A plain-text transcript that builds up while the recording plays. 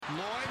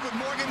of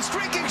Morgan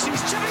streaking.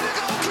 She's chipping the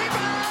goalkeeper.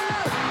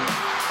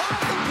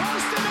 Off the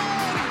post and in.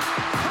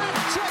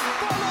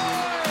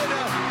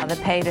 Hat-trick Bullard. The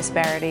pay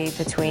disparity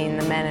between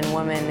the men and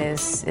women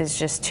is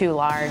just too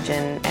large,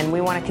 and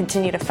we want to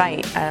continue to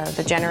fight.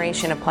 The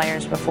generation of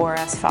players before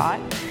us fought,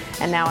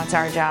 and now it's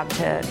our job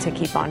to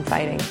keep on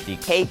fighting. The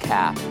pay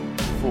cap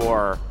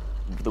for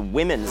the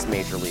women's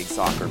Major League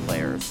Soccer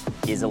players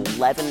is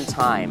 11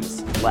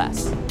 times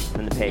less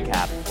than the pay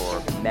cap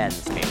for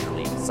men's Major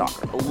League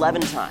Soccer.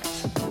 11 times.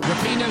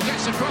 Rapinoe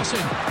gets a crossing.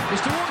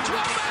 It's towards one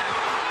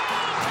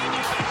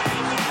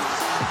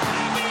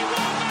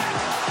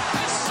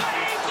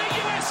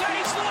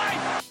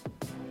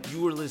man.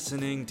 You are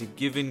listening to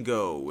Give and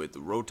Go with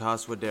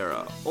Rotas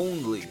Wadera,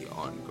 only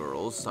on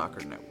Girls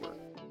Soccer Network.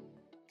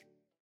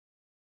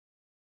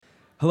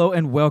 Hello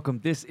and welcome.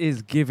 This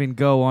is Give and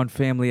Go on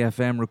Family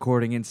FM,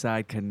 recording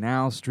inside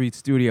Canal Street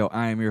Studio.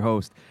 I am your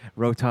host,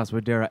 Rotas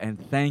Wadera, and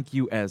thank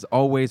you as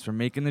always for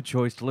making the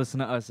choice to listen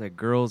to us at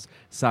Girls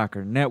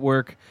Soccer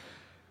Network.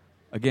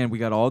 Again, we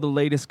got all the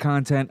latest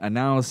content,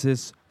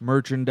 analysis,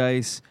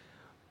 merchandise,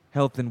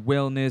 health and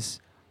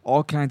wellness,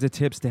 all kinds of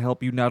tips to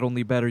help you not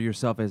only better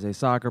yourself as a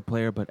soccer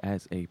player, but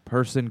as a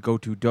person. Go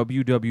to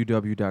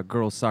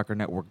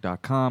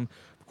www.girlssoccernetwork.com.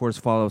 Of course,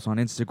 follow us on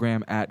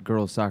Instagram at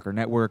Girls Soccer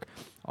Network,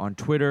 on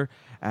Twitter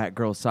at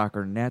Girls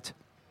Soccer Net.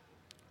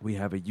 We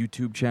have a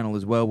YouTube channel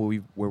as well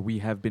where we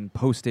have been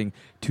posting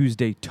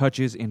Tuesday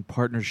Touches in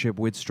partnership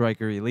with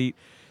Striker Elite.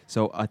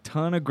 So a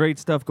ton of great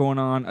stuff going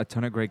on, a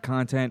ton of great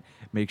content.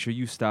 Make sure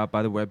you stop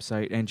by the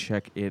website and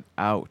check it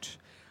out.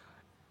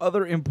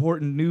 Other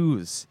important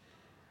news.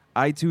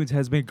 iTunes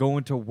has been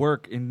going to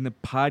work in the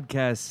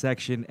podcast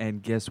section,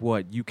 and guess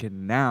what? You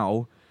can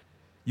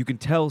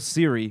tell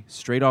Siri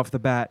straight off the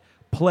bat,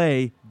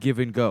 play Give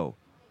and Go.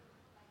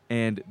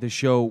 And the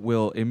show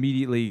will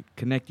immediately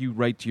connect you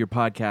right to your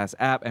podcast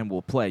app and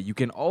will play. You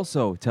can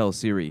also tell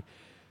Siri,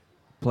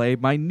 play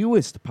my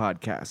newest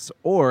podcasts.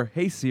 Or,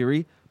 hey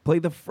Siri, play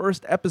the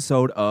first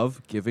episode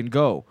of Give and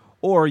Go.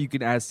 Or you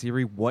can ask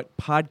Siri, what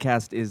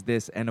podcast is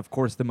this? And of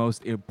course, the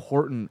most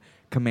important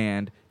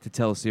command to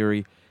tell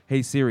Siri,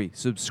 hey Siri,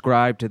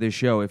 subscribe to this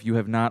show. If you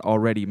have not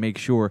already, make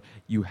sure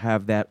you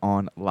have that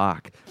on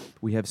lock.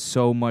 We have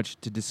so much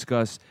to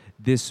discuss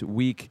this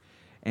week,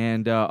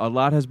 and a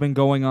lot has been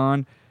going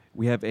on.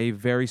 We have a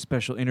very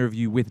special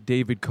interview with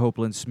David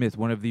Copeland-Smith,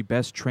 one of the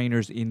best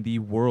trainers in the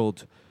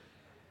world.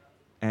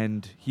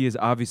 And he has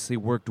obviously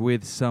worked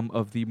with some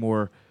of the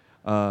more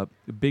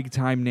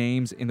big-time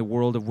names in the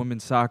world of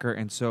women's soccer,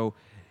 and so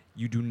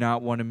you do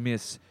not want to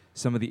miss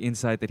some of the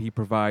insight that he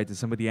provides and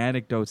some of the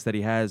anecdotes that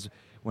he has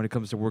when it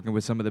comes to working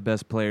with some of the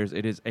best players.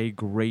 It is a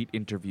great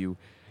interview.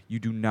 You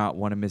do not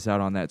want to miss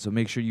out on that, so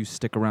make sure you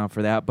stick around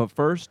for that. But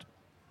first,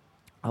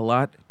 a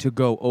lot to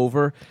go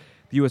over.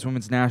 The U.S.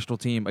 women's national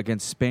team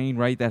against Spain,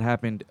 right? That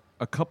happened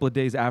a couple of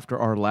days after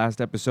our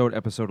last episode,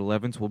 episode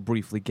 11, so we'll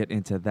briefly get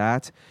into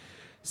that.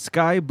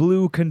 Sky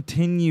Blue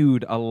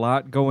continued. A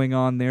lot going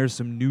on there.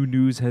 Some new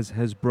news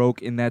has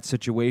broke in that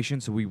situation,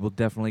 so we will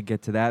definitely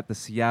get to that. The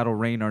Seattle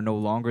Reign are no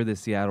longer the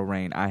Seattle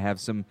Reign. I have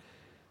some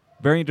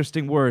very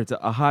interesting words,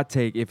 a hot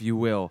take, if you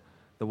will.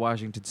 The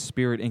Washington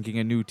Spirit inking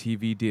a new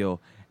TV deal,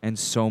 and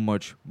so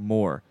much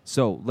more.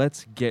 So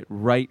let's get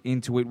right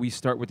into it. We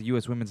start with the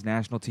U.S. women's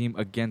national team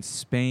against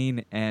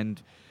Spain,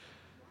 and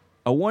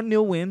a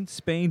 1-0 win.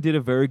 Spain did a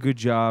very good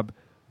job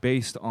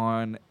based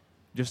on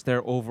just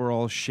their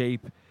overall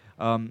shape.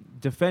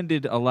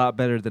 Defended a lot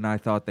better than I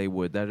thought they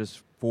would. That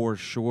is for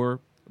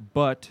sure.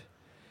 But,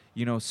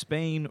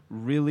 Spain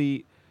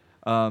really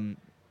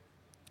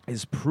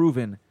is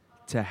proven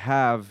to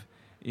have,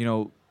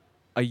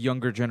 a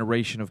younger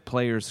generation of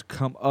players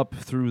come up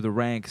through the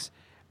ranks,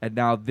 and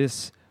now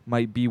this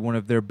might be one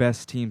of their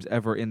best teams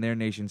ever in their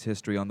nation's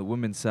history on the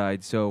women's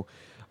side. So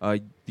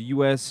the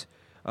U.S.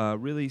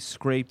 Really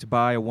scraped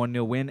by a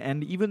 1-0 win,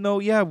 and even though,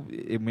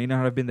 it may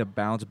not have been the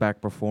bounce-back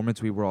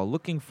performance we were all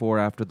looking for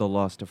after the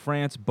loss to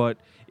France, but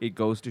it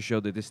goes to show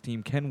that this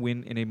team can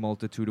win in a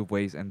multitude of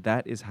ways, and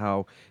that is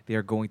how they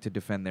are going to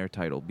defend their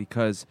title,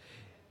 because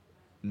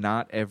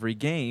not every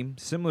game,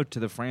 similar to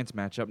the France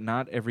matchup,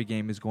 not every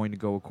game is going to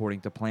go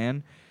according to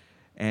plan,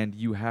 and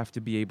you have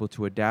to be able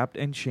to adapt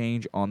and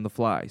change on the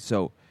fly.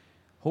 So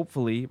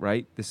hopefully,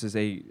 right, this is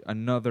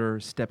another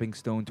stepping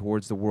stone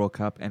towards the World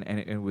Cup, and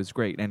it was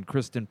great. And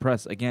Kristen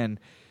Press, again,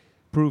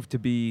 proved to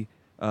be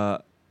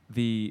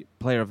the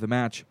player of the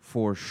match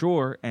for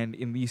sure, and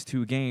in these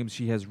two games,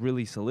 she has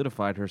really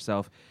solidified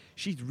herself.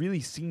 She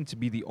really seemed to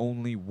be the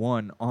only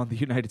one on the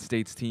United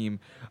States team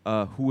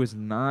who was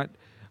not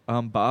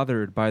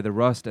bothered by the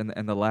rust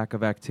and the lack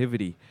of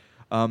activity.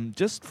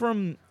 Just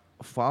from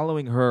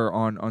following her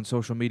on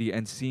social media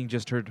and seeing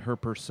just her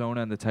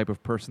persona and the type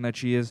of person that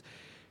she is,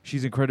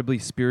 she's incredibly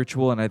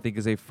spiritual, and I think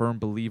is a firm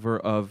believer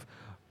of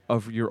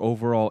your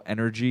overall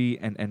energy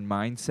and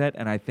mindset.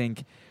 And I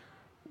think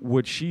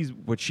what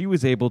she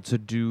was able to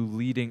do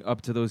leading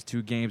up to those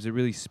two games, it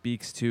really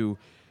speaks to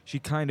she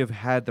kind of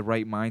had the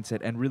right mindset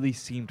and really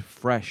seemed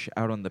fresh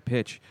out on the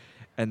pitch.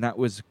 And that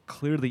was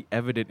clearly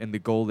evident in the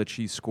goal that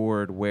she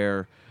scored,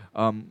 where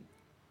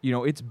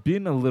it's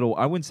been a little,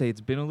 I wouldn't say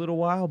it's been a little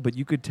while, but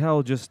you could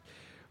tell just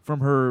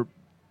from her,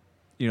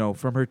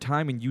 from her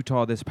time in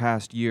Utah this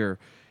past year,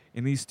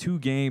 in these 2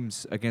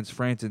 games against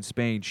France and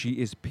Spain, she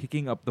is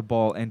picking up the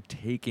ball and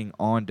taking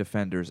on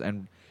defenders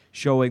and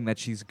showing that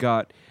she's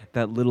got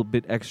that little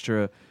bit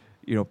extra,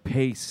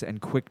 pace and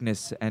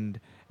quickness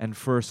and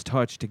first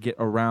touch to get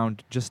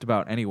around just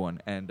about anyone.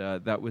 And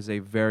that was a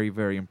very,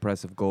 very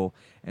impressive goal.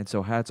 And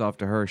so hats off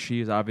to her. She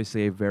is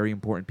obviously a very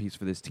important piece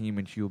for this team,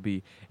 and she will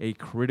be a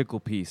critical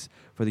piece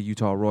for the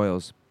Utah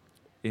Royals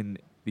in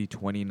the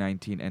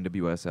 2019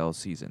 NWSL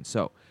season.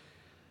 So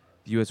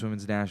the U.S.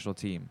 women's national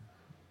team,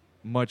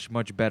 much,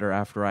 much better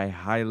after I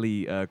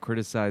highly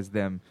criticized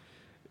them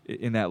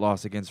in that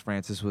loss against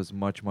France. This was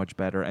much, much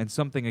better, and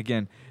something,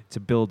 again,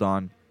 to build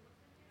on.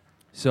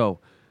 So,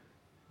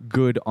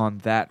 good on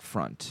that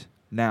front.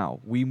 Now,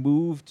 we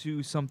move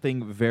to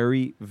something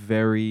very,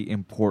 very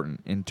important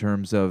in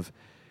terms of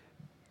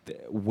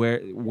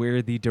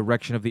where the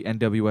direction of the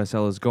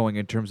NWSL is going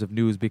in terms of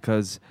news,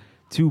 because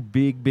 2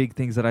 big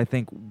things that I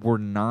think were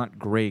not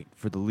great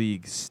for the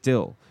league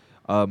still.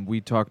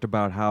 We talked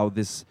about how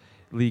this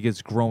league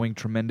is growing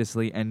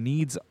tremendously and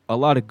needs a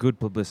lot of good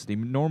publicity.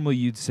 Normally,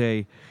 you'd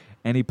say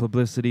any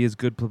publicity is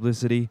good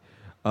publicity,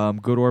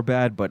 good or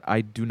bad, but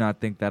I do not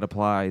think that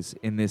applies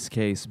in this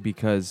case,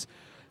 because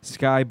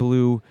Sky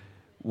Blue,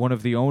 one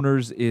of the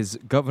owners, is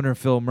Governor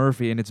Phil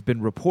Murphy, and it's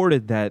been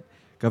reported that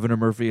Governor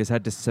Murphy has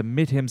had to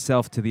submit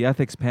himself to the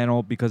ethics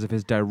panel because of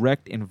his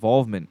direct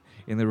involvement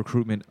in the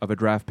recruitment of a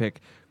draft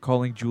pick,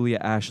 calling Julia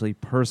Ashley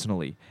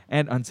personally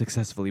and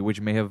unsuccessfully, which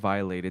may have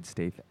violated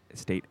state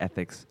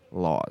ethics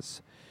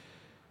laws.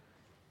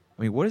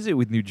 I mean, what is it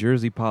with New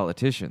Jersey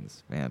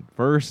politicians, man?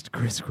 First,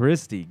 Chris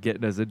Christie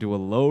getting us into a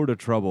load of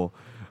trouble.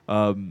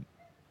 I mean,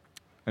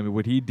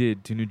 what he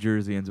did to New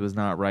Jerseyans was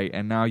not right,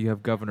 and now you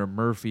have Governor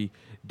Murphy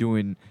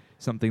doing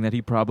something that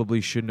he probably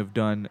shouldn't have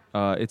done.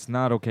 It's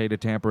not okay to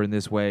tamper in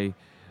this way.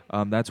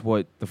 That's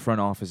what the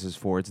front office is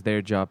for. It's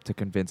their job to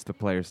convince the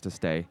players to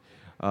stay.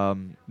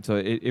 So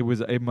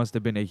it must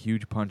have been a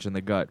huge punch in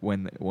the gut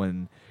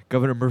when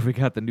Governor Murphy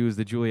got the news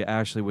that Julia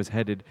Ashley was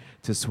headed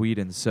to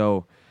Sweden.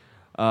 So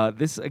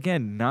this,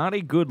 again, not a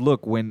good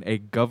look when a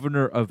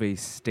governor of a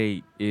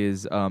state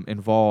is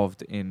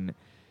involved in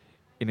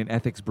an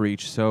ethics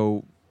breach.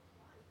 So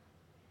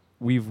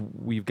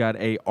we've got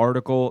a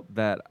article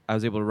that I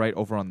was able to write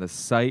over on the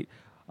site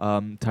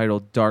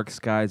titled "Dark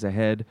Skies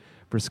Ahead"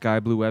 for Sky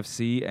Blue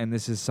FC, and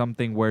this is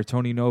something where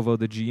Tony Novo,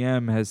 the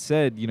GM, has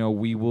said,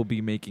 we will be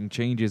making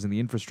changes in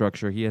the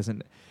infrastructure. He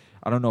hasn't,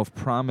 I don't know if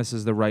promise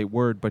is the right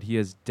word, but he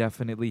has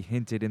definitely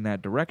hinted in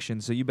that direction.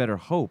 So you better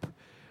hope,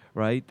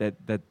 right,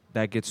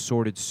 that gets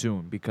sorted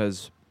soon,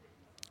 because,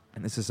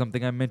 and this is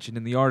something I mentioned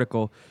in the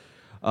article,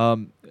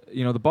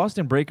 the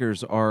Boston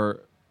Breakers are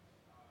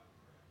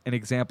an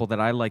example that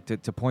I like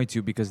to point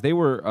to, because they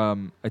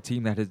were a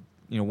team that has,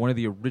 one of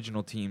the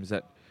original teams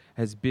that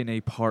has been a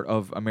part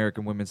of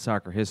American women's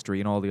soccer history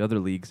and all the other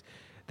leagues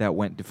that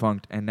went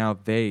defunct, and now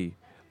they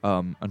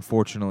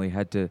unfortunately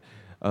had to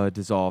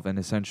dissolve and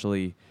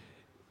essentially,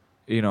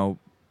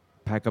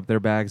 pack up their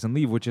bags and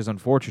leave, which is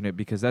unfortunate,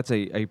 because that's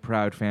a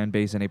proud fan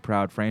base and a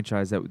proud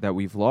franchise that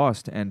we've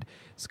lost. And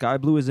Sky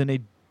Blue is in a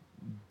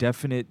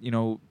definite,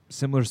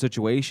 similar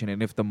situation,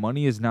 and if the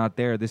money is not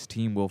there, this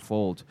team will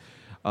fold.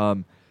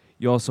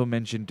 You also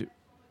mentioned,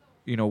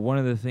 one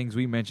of the things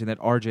we mentioned that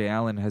R.J.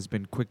 Allen has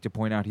been quick to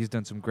point out, he's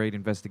done some great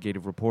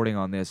investigative reporting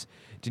on this.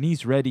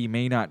 Denise Reddy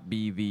may not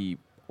be the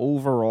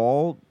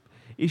overall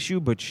issue,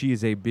 but she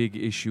is a big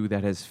issue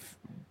that has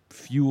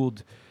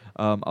fueled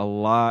a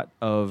lot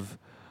of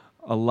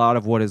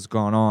what has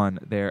gone on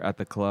there at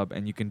the club,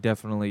 and you can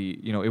definitely,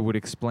 it would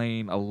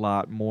explain a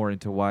lot more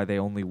into why they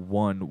only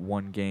won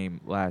 1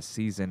 game last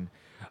season.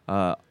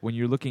 When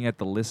you're looking at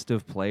the list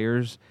of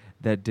players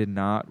that did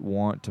not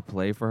want to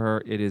play for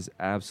her, it is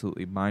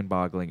absolutely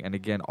mind-boggling. And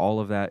again, all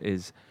of that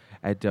is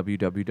at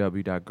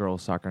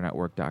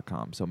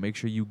www.girlsoccernetwork.com. So make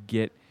sure you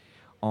get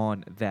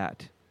on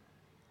that.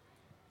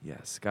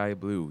 Yeah, Sky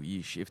Blue,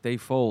 yeesh. If they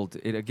fold,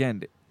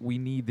 we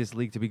need this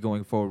league to be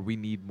going forward. We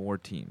need more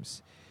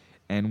teams.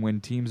 And when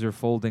teams are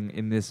folding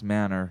in this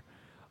manner,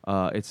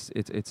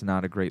 it's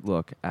not a great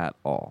look at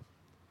all.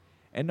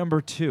 And number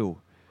 2,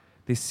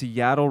 the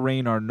Seattle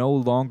Reign are no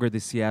longer the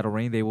Seattle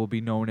Reign. They will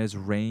be known as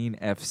Reign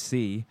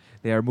FC.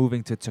 They are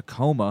moving to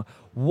Tacoma.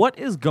 What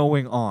is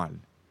going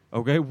on?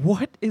 Okay,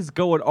 what is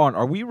going on?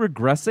 Are we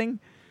regressing?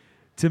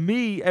 To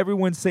me,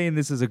 everyone's saying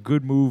this is a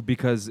good move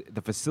because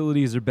the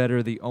facilities are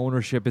better, the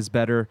ownership is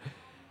better.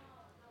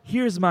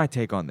 Here's my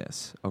take on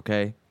this,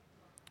 okay?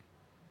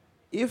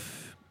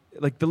 If,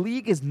 the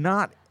league is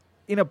not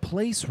in a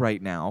place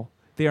right now,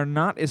 they are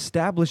not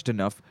established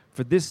enough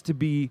for this to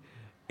be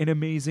an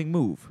amazing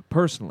move,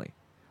 personally,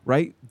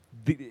 right?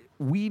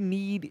 We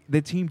need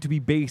the team to be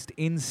based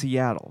in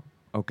Seattle,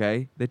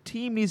 okay? The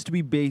team needs to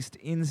be based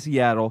in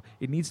Seattle.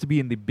 It needs to be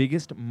in the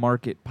biggest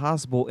market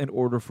possible in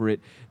order for it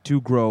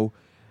to grow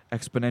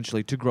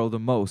exponentially, to grow the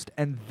most.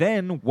 And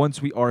then once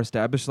we are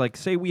established,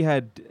 say we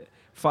had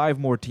 5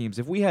 more teams.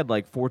 If we had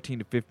like 14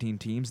 to 15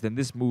 teams, then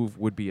this move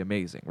would be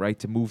amazing, right?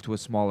 To move to a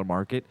smaller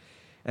market.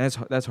 And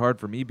that's hard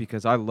for me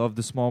because I love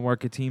the small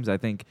market teams. I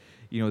think,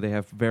 they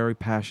have very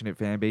passionate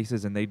fan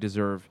bases and they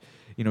deserve,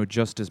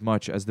 just as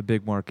much as the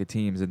big market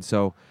teams. And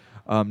so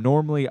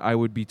normally I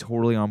would be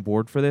totally on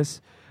board for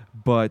this,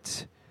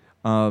 but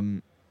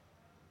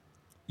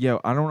yeah,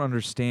 I don't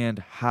understand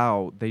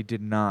how they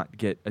did not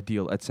get a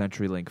deal at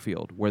CenturyLink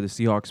Field, where the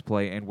Seahawks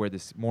play and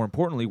more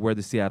importantly, where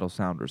the Seattle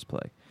Sounders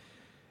play.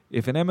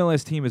 If an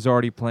MLS team is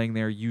already playing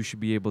there, you should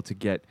be able to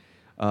get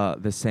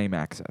the same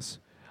access.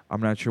 I'm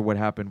not sure what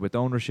happened with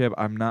ownership.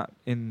 I'm not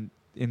in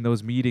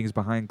those meetings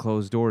behind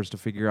closed doors to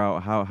figure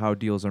out how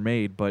deals are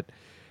made, but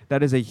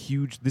this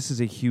is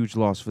a huge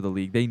loss for the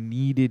league. They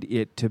needed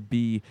it to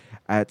be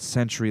at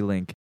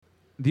CenturyLink.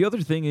 The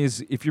other thing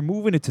is, if you're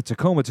moving it to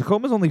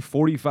Tacoma's only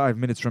 45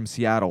 minutes from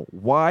Seattle.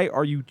 Why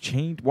are you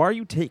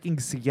taking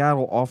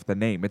Seattle off the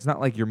name? It's not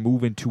like you're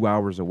moving 2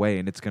 hours away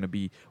and it's going to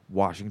be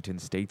Washington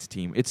State's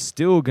team. It's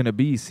still going to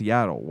be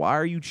Seattle. Why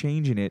are you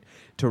changing it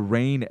to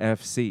Reign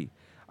FC?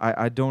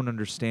 I don't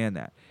understand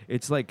that.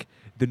 It's like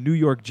the New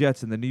York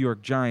Jets and the New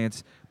York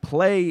Giants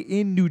play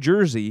in New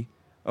Jersey,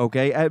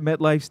 okay, at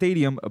MetLife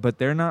Stadium, but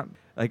they're not,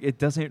 like, it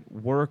doesn't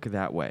work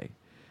that way.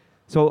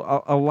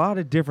 So a lot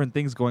of different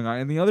things going on.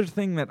 And the other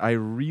thing that I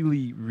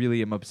really,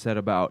 really am upset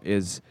about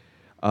is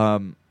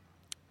the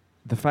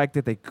fact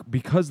that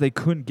because they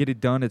couldn't get it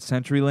done at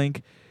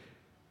CenturyLink,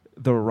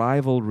 the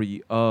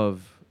rivalry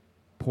of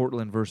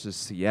Portland versus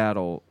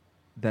Seattle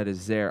that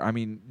is there. I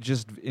mean,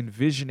 just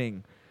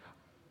envisioning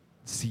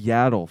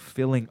Seattle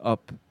filling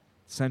up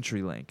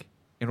CenturyLink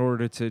in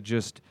order to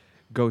just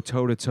go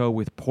toe-to-toe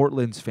with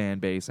Portland's fan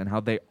base and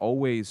how they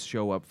always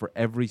show up for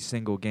every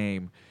single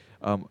game.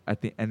 And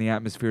the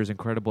atmosphere is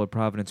incredible at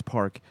Providence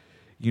Park.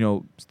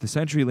 The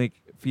CenturyLink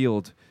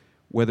Field,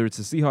 whether it's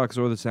the Seahawks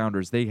or the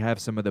Sounders, they have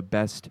some of the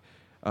best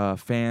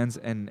fans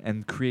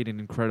and create an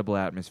incredible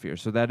atmosphere.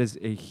 So that is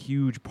a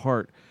huge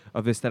part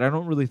of this that I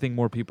don't really think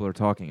more people are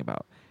talking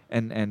about.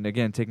 And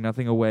again, take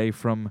nothing away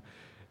from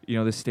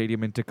the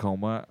stadium in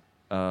Tacoma,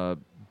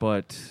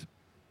 but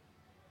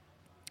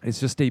it's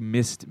just a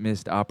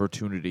missed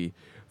opportunity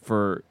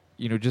for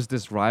just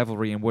this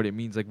rivalry and what it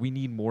means. Like, we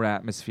need more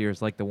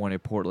atmospheres like the one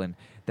at Portland.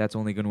 That's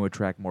only going to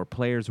attract more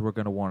players who are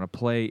going to want to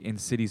play in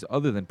cities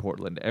other than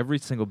Portland. Every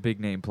single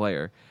big-name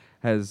player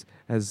has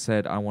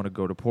said, I want to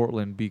go to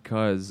Portland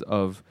because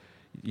of,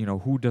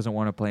 who doesn't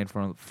want to play in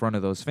front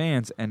of those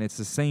fans? And it's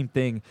the same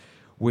thing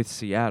with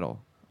Seattle.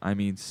 I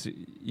mean,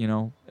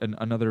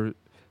 another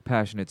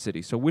passionate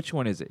city. So which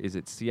one is it? Is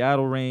it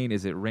Seattle Reign?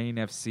 Is it Reign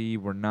FC?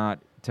 We're not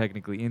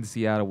technically in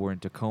Seattle. We're in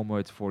Tacoma.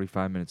 It's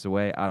 45 minutes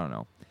away. I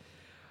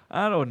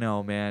don't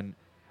know, man.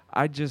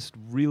 I just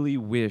really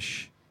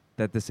wish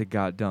that this had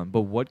got done.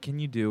 But what can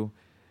you do?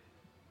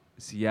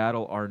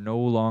 Seattle are no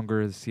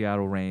longer the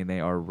Seattle Reign. They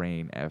are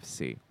Reign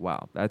FC.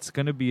 Wow, that's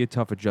going to be a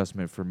tough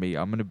adjustment for me.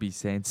 I'm going to be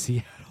saying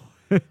Seattle.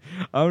 I'm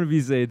going to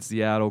be saying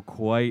Seattle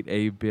quite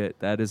a bit.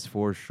 That is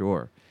for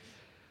sure.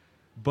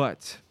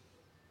 But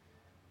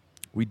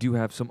we do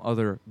have some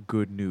other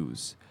good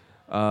news.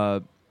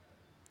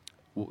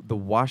 The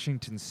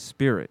Washington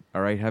Spirit,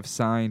 all right, have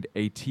signed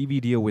a TV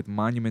deal with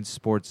Monument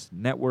Sports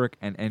Network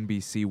and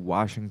NBC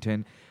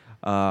Washington.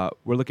 We're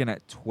looking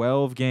at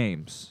 12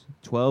 games,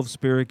 12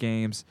 Spirit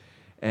games,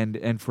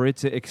 and for it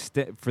to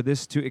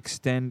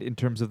extend in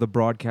terms of the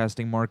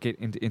broadcasting market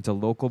into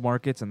local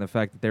markets, and the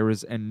fact that there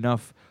is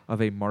enough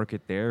of a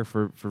market there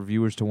for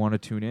viewers to want to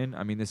tune in.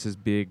 I mean, this is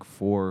big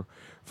for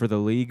the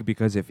league,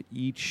 because if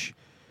each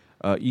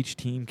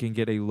team can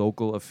get a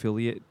local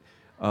affiliate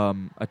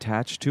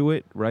attached to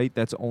it, right?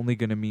 That's only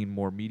going to mean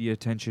more media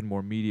attention,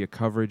 more media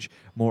coverage,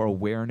 more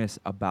awareness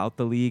about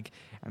the league,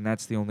 and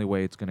that's the only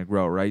way it's going to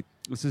grow, right?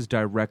 This is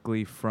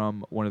directly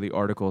from one of the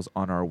articles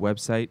on our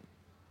website.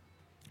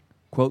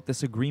 Quote,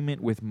 "This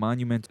agreement with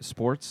Monument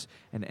Sports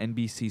and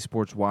NBC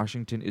Sports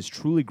Washington is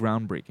truly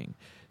groundbreaking,"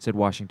 said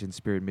Washington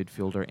Spirit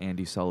midfielder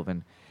Andy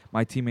Sullivan.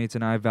 "My teammates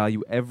and I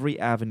value every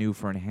avenue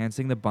for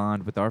enhancing the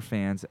bond with our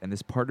fans, and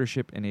this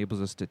partnership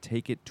enables us to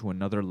take it to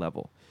another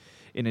level.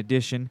 In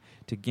addition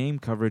to game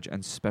coverage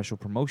and special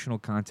promotional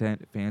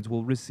content, fans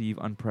will receive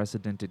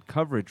unprecedented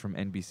coverage from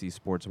NBC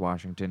Sports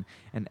Washington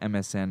and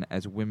MSN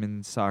as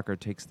women's soccer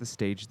takes the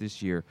stage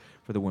this year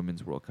for the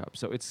Women's World Cup."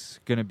 So it's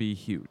going to be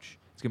huge.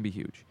 It's going to be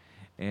huge.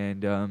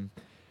 And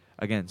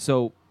again,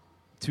 so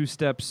 2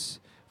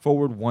 steps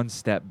forward, 1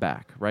 step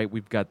back, right?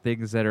 We've got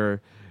things that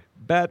are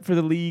bad for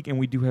the league, and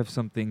we do have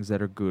some things that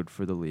are good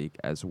for the league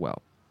as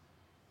well.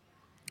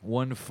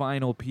 One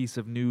final piece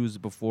of news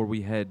before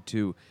we head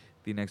to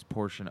the next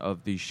portion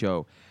of the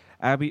show.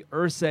 Abby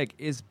Erceg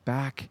is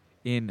back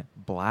in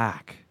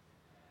black.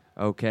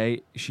 Okay,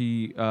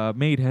 she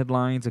made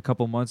headlines a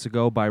couple months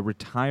ago by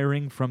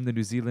retiring from the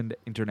New Zealand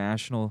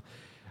international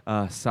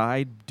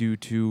side due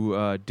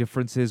to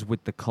differences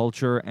with the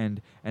culture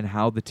and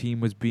how the team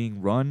was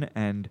being run,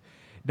 and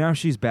now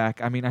she's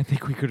back. I mean, I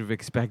think we could have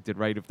expected,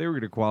 right? If they were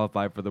going to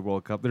qualify for the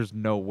World Cup, there's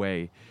no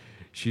way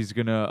she's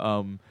going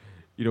to,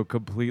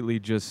 completely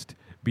just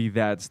be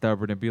that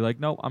stubborn and be like,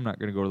 no, I'm not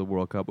going to go to the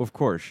World Cup. Of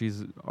course,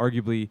 she's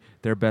arguably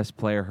their best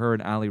player. Her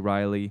and Ali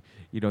Riley,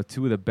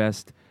 two of the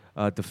best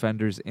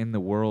defenders in the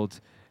world.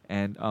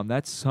 And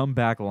that's some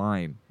back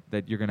line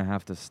that you're going to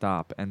have to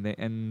stop.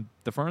 And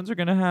the Ferns are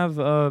going to have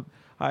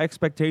high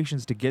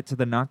expectations to get to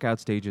the knockout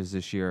stages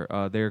this year.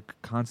 They are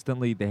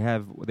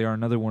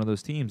another one of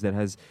those teams that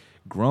has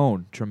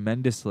grown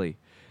tremendously.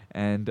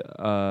 And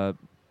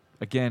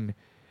again,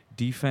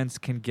 defense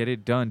can get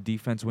it done.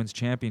 Defense wins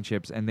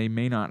championships, and they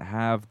may not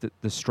have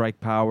the strike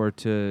power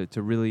to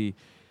really,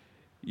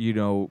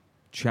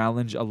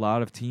 challenge a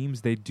lot of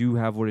teams. They do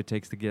have what it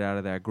takes to get out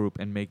of that group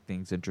and make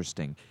things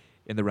interesting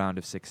in the round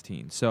of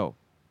 16. So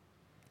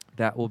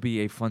that will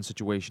be a fun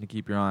situation to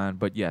keep your eye on.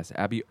 But yes,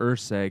 Abby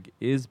Erceg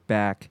is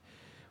back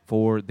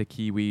for the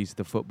Kiwis,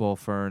 the football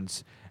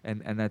Ferns,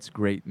 and that's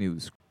great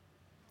news.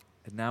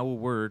 And now a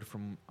word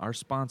from our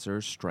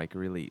sponsor,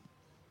 Striker Elite.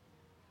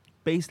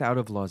 Based out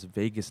of Las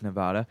Vegas,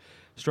 Nevada,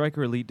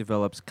 Striker Elite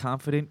develops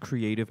confident,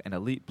 creative, and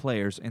elite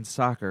players in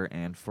soccer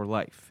and for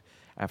life.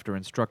 After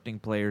instructing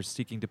players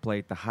seeking to play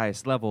at the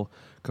highest level,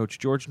 Coach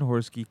George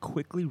Nahorsky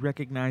quickly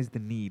recognized the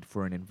need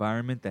for an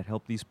environment that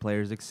helped these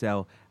players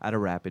excel at a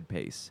rapid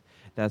pace.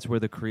 That's where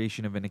the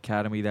creation of an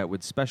academy that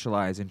would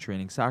specialize in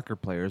training soccer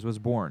players was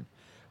born.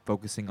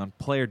 Focusing on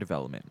player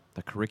development,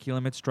 the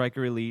curriculum at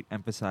Striker Elite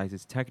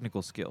emphasizes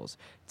technical skills,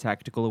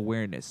 tactical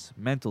awareness,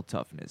 mental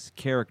toughness,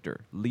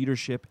 character,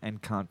 leadership,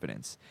 and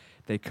confidence.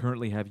 They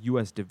currently have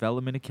U.S.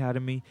 Development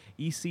Academy,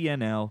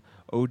 ECNL,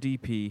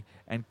 ODP,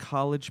 and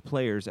college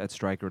players at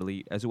Striker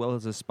Elite, as well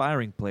as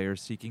aspiring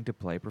players seeking to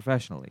play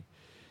professionally.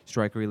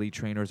 Striker Elite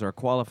trainers are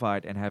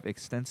qualified and have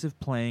extensive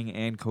playing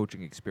and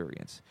coaching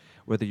experience.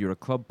 Whether you're a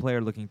club player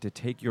looking to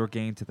take your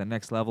game to the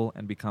next level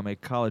and become a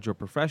college or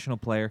professional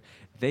player,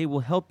 they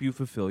will help you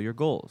fulfill your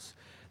goals.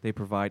 They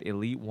provide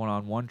elite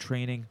one-on-one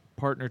training,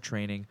 partner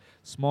training,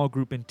 small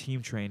group and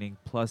team training,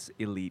 plus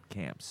elite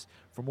camps.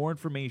 For more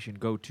information,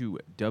 go to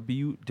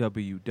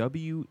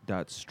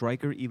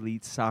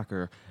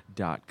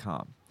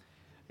www.strikerelitesoccer.com.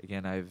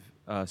 Again, I've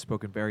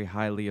spoken very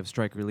highly of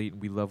Striker Elite,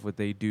 and we love what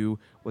they do,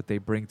 what they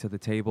bring to the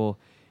table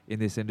in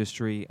this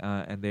industry,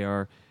 and they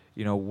are,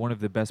 one of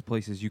the best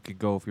places you could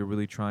go if you're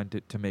really trying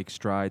to make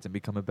strides and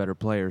become a better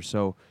player.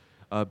 So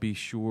be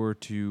sure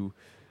to,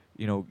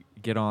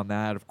 get on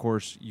that. Of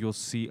course, you'll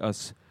see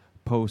us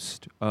do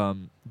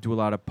a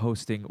lot of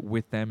posting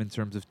with them in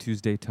terms of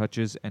Tuesday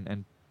Touches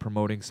and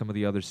promoting some of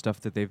the other stuff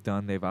that they've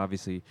done. They've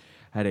obviously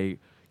had a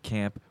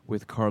camp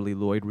with Carly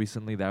Lloyd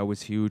recently. That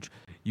was huge.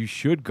 You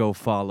should go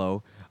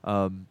follow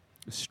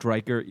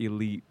Striker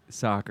Elite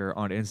Soccer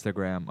on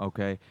Instagram,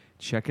 okay?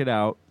 Check it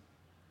out.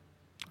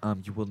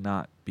 You will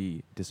not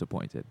be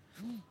disappointed.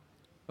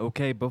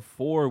 Okay,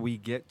 before we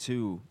get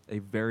to a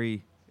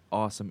very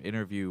awesome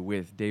interview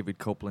with David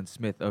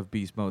Copeland-Smith of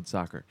Beastmode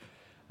Soccer,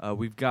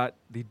 we've got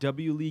the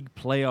W League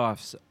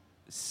playoffs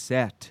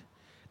set.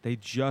 They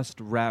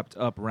just wrapped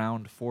up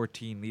round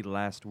 14 the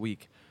last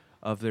week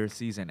of their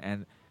season,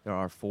 and there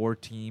are 4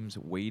 teams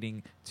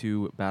waiting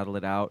to battle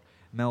it out.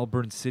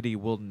 Melbourne City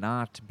will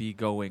not be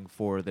going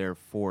for their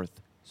 4th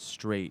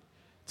straight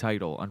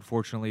title.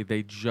 Unfortunately,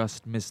 they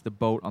just missed the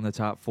boat on the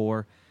top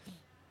 4.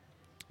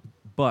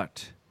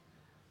 But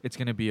it's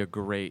going to be a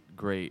great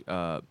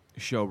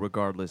show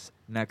regardless.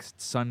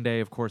 Next Sunday,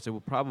 of course, it will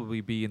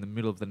probably be in the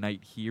middle of the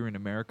night here in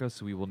America,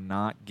 so we will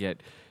not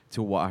get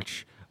to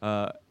watch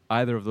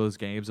either of those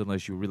games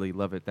unless you really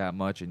love it that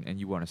much and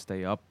you want to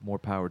stay up. More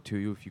power to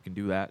you if you can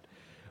do that.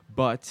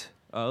 But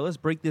let's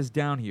break this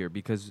down here,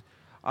 because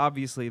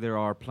obviously there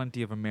are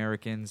plenty of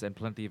Americans and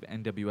plenty of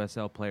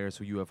NWSL players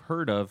who you have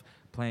heard of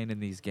playing in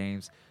these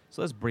games.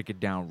 So let's break it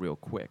down real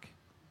quick.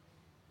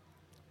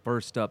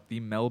 First up, the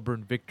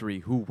Melbourne Victory,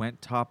 who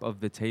went top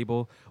of the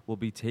table, will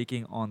be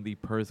taking on the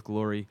Perth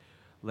Glory,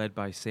 led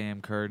by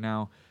Sam Kerr.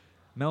 Now,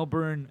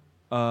 Melbourne,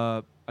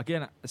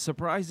 again,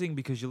 surprising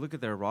because you look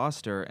at their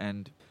roster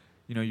and,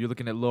 you're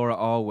looking at Laura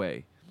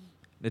Alway,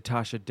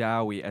 Natasha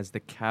Dowie as the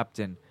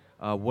captain.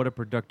 What a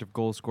productive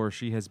goal scorer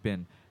she has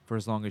been for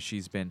as long as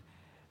she's been.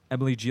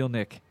 Emily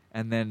Gielnik,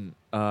 and then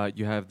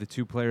you have the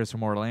 2 players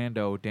from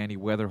Orlando, Danny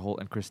Weatherholt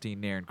and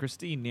Christine Nairn.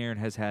 Christine Nairn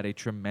has had a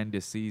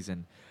tremendous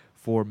season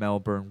for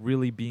Melbourne,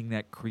 really being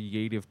that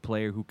creative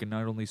player who can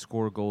not only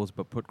score goals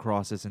but put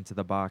crosses into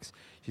the box.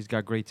 She's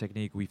got great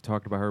technique. We've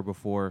talked about her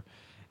before,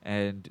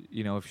 and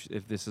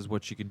if this is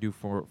what she can do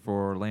for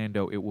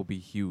Orlando, it will be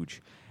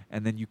huge.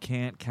 And then you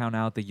can't count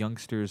out the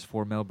youngsters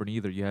for Melbourne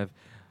either. You have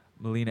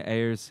Melina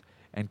Ayers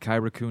and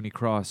Kyra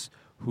Cooney-Cross,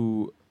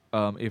 who,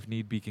 if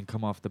need be, can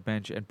come off the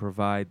bench and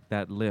provide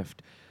that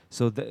lift.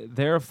 So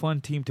they're a fun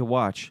team to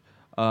watch.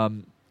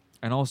 And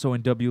also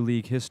in W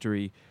League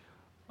history,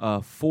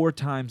 4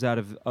 times out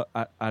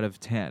of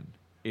 10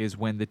 is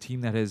when the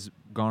team that has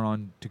gone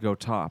on to go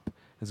top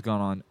has gone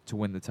on to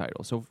win the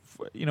title. So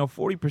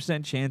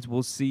 40% chance.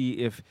 We'll see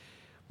if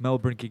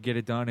Melbourne can get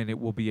it done, and it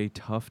will be a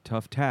tough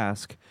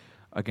task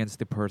against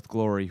the Perth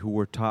Glory, who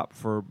were top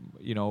for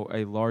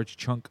a large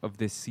chunk of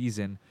this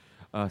season.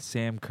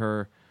 Sam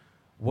Kerr,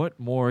 what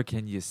more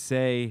can you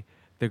say?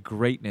 The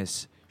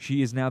greatness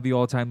She is now the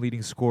all-time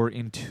leading scorer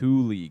in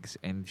 2 leagues,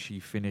 and she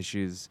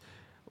finishes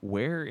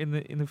where in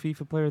the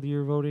FIFA Player of the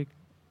Year voting?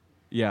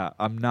 Yeah,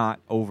 I'm not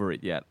over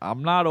it yet.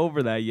 I'm not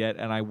over that yet,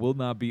 and I will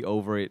not be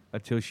over it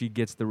until she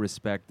gets the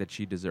respect that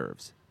she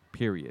deserves.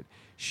 Period.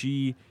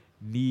 She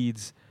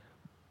needs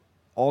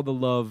all the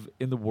love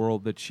in the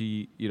world that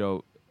she,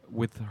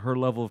 with her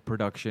level of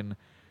production,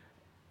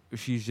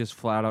 she's just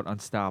flat out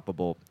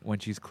unstoppable when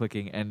she's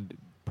clicking, and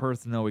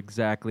Perth know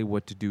exactly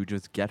what to do.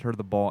 Just get her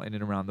the ball in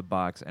and around the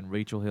box, and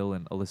Rachel Hill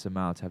and Alyssa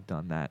Mounts have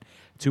done that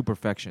to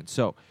perfection.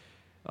 So,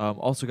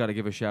 also got to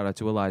give a shout out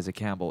to Eliza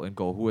Campbell in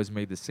goal, who has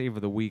made the save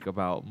of the week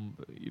about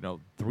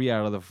 3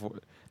 out of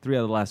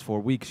the last 4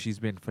 weeks. She's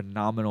been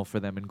phenomenal for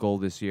them in goal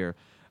this year,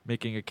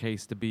 making a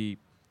case to be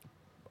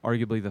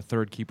arguably the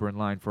third keeper in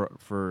line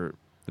for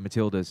the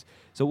Matildas.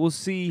 So we'll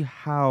see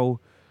how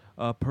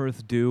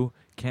Perth do.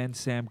 Can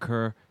Sam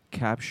Kerr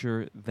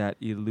capture that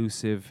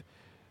elusive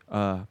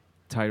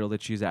title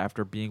that she's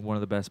after, being one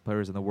of the best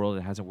players in the world?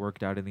 It hasn't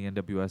worked out in the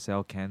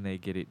NWSL. Can they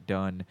get it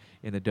done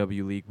in the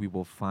W League? We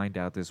will find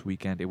out this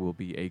weekend. It will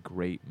be a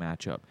great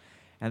matchup.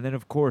 And then,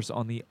 of course,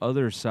 on the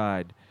other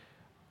side,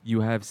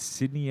 you have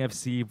Sydney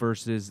FC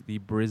versus the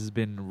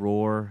Brisbane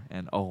Roar.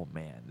 And, oh,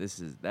 man,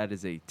 that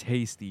is a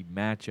tasty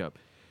matchup.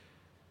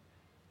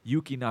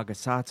 Yuki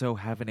Nagasato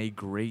having a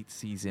great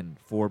season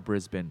for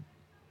Brisbane,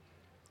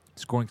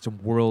 scoring some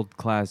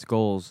world-class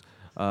goals.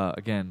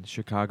 Again,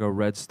 Chicago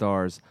Red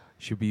Stars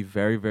should be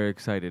very, very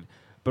excited.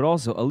 But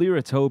also,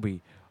 Alira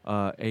Toby,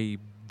 a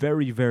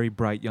very, very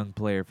bright young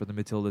player for the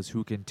Matildas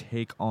who can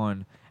take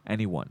on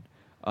anyone,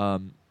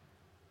 and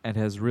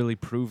has really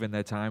proven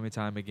that time and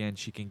time again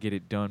she can get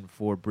it done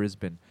for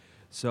Brisbane.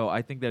 So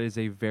I think that is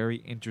a very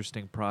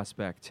interesting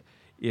prospect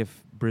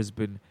if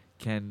Brisbane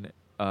can,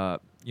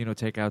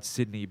 take out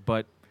Sydney.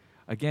 But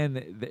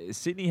again,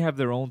 Sydney have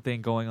their own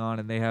thing going on,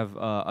 and they have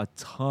a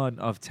ton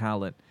of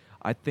talent.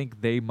 I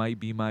think they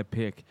might be my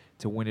pick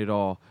to win it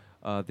all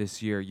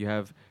this year. You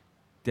have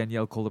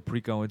Danielle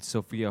Colaprico and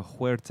Sofia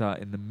Huerta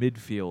in the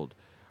midfield,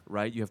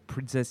 right? You have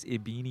Princess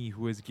Ibini,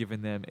 who has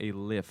given them a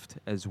lift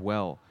as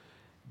well.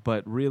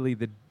 But really,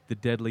 the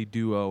deadly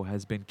duo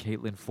has been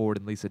Caitlin Ford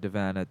and Lisa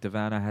Devanna.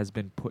 Devanna has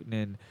been putting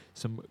in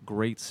some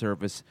great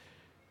service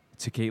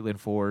to Caitlin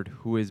Ford,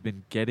 who has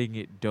been getting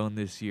it done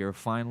this year.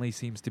 Finally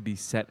seems to be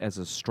set as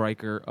a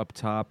striker up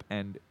top,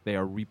 and they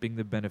are reaping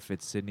the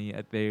benefits. Sydney,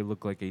 they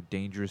look like a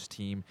dangerous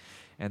team,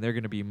 and they're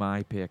going to be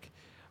my pick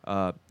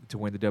to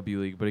win the W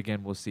League. But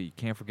again, we'll see.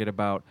 Can't forget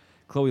about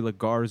Chloe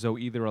Lagarzo,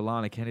 either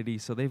Alana Kennedy.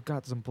 So they've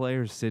got some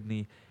players,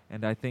 Sydney,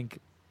 and I think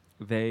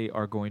they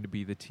are going to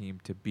be the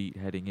team to beat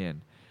heading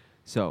in.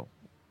 So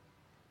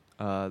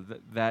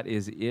that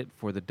is it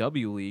for the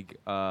W League,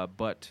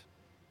 but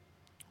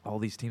all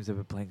these teams have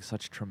been playing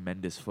such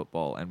tremendous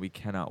football, and we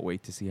cannot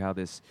wait to see how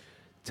this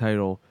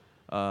title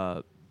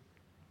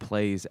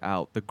plays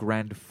out. The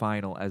grand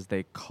final, as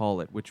they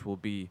call it, which will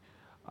be,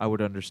 I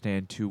would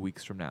understand, 2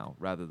 weeks from now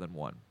rather than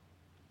 1.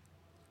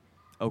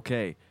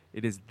 Okay,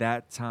 it is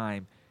that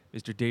time.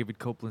 Mr. David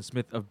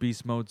Copeland-Smith of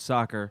Beastmode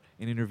Soccer,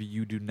 an interview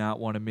you do not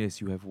want to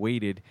miss. You have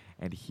waited,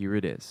 and here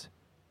it is.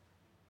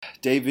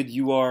 David,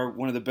 you are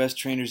one of the best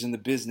trainers in the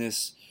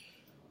business.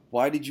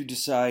 Why did you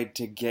decide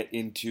to get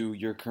into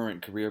your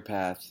current career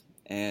path,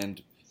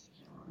 and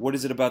what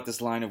is it about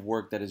this line of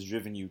work that has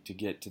driven you to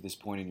get to this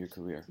point in your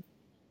career?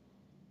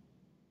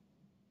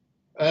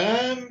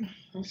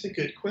 That's a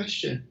good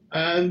question.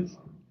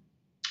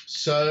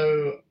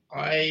 So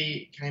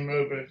I came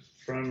over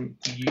from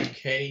the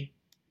UK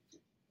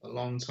a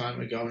long time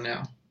ago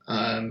now,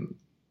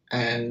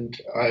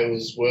 and I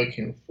was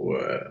working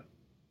for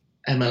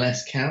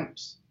MLS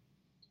camps.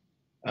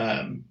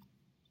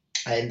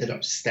 I ended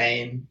up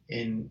staying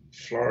in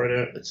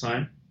Florida at the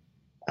time,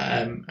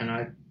 and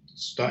I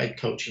started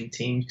coaching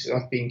teams because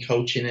I've been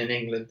coaching in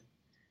England,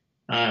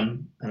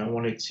 and I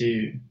wanted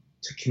to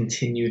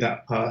continue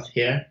that path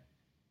here.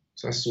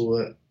 So I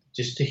saw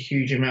just a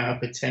huge amount of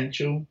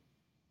potential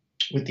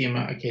with the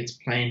amount of kids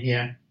playing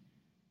here,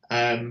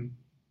 and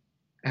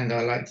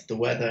I liked the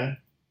weather.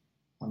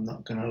 I'm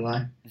not gonna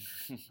lie.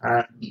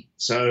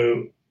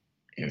 So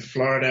in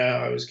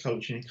Florida, I was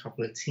coaching a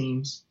couple of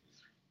teams,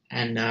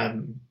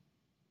 and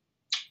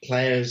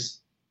players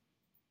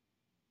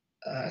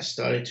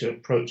started to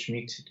approach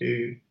me to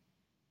do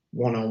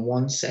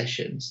one-on-one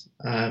sessions.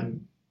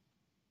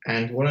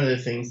 And one of the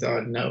things that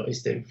I'd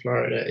noticed in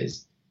Florida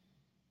is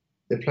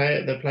the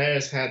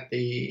players had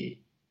the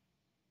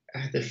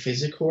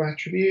physical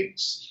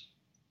attributes,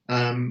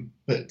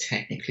 but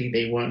technically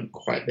they weren't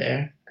quite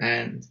there,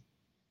 and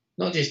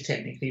not just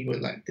technically,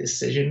 but like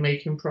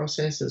decision-making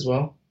process as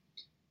well.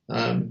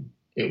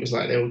 It was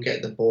like they would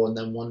get the ball and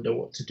then wonder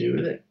what to do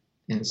with it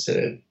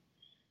instead of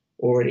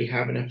already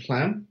having a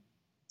plan.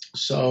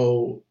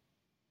 So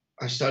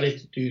I started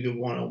to do the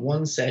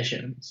one-on-one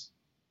sessions.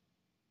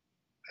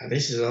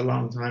 This is a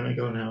long time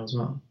ago now as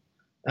well.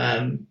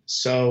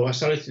 So I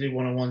started to do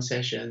one-on-one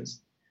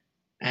sessions,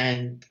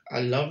 and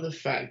I love the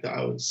fact that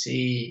I would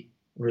see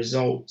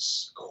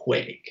results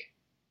quick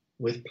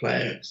with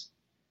players.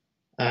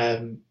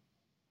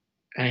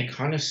 and it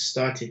kind of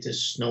started to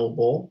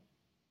snowball.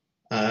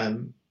 I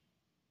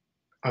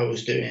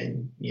was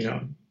doing,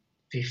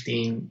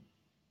 15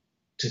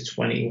 to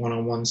 20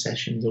 one-on-one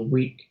sessions a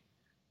week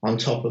on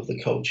top of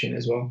the coaching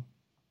as well.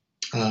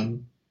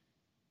 And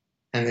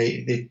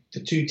the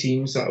two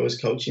teams that I was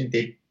coaching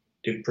did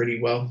pretty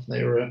well.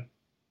 They were,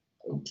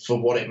 for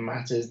what it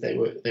matters, they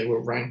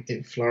were ranked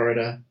in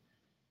Florida.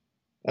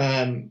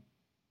 And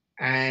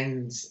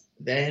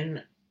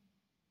then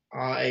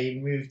I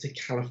moved to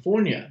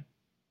California,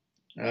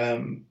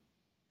 and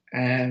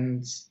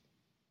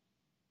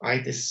I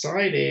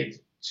decided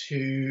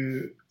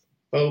to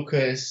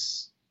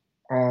focus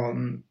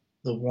on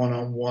the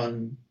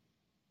one-on-one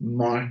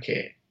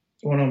market,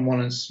 one-on-one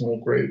and small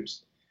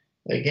groups.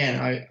 Again,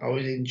 I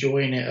was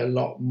enjoying it a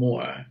lot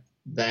more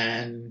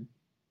than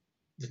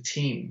the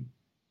team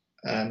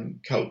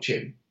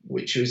coaching,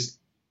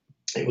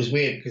 it was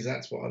weird because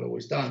that's what I'd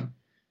always done.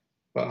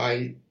 But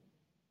I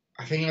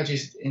think I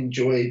just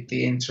enjoyed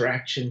the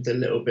interactions a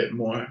little bit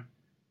more.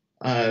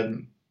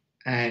 And,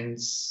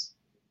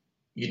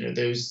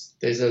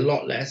 there's a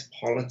lot less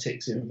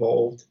politics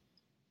involved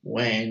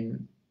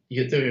when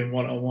you're doing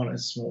one-on-one and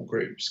small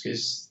groups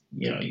because,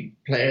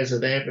 players are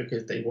there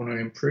because they want to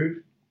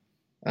improve.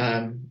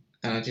 And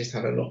I just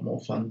had a lot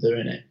more fun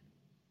doing it.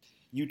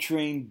 You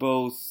train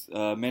both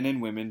men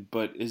and women,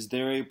 but is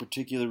there a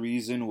particular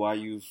reason why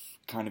you've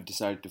kind of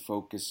decided to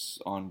focus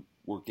on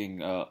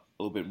working a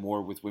little bit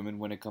more with women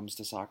when it comes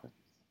to soccer?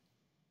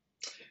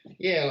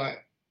 Yeah,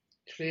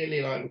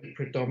 clearly, we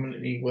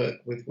predominantly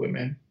work with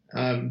women.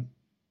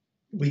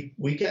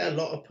 We get a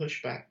lot of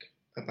pushback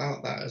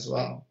about that as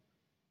well.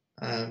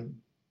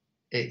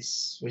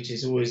 Which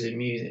is always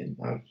amusing.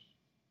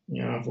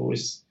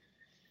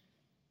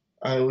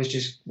 I always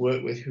just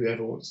work with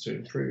whoever wants to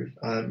improve.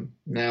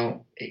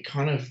 Now, it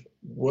kind of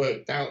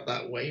worked out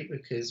that way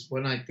because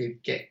when I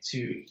did get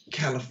to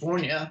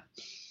California,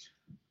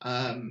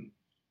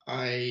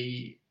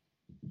 I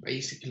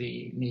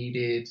basically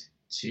needed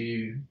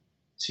to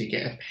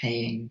get a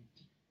paying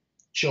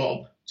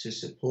job to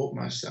support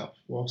myself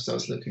whilst I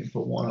was looking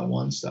for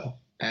one-on-one stuff.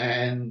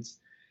 And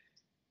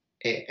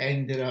it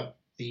ended up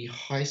the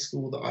high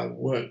school that I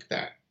worked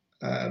at.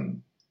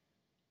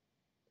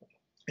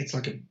 It's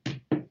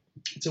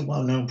a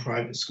well-known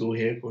private school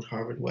here called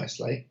Harvard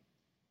Westlake.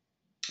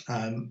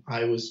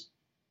 I was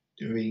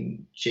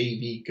doing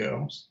JV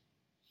girls,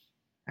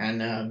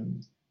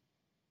 and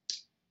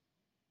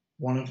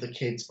one of the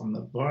kids on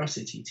the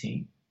varsity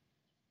team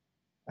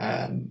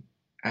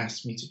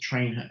asked me to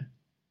train her.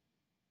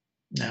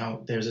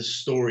 Now, there's a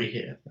story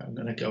here that I'm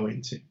going to go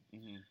into.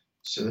 Mm-hmm.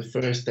 So the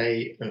first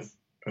day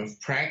of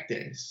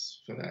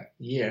practice for that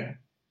year,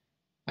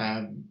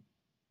 the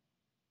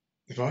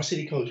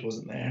varsity coach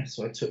wasn't there,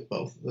 so I took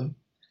both of them.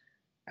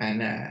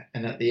 And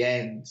at the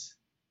end,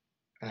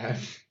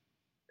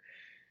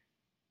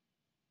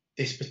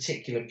 this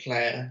particular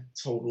player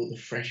told all the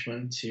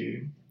freshmen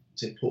to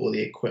put all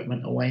the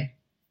equipment away.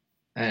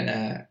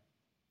 And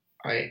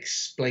I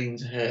explained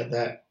to her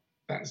that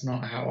that's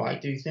not how I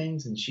do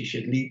things and she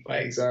should lead by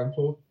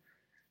example.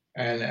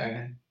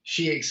 And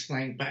she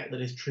explained back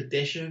that it's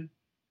tradition.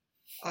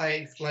 I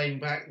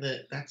explained back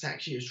that that's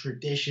actually a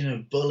tradition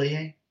of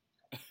bullying.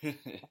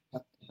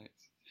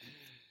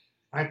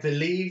 I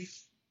believe,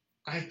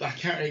 I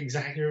can't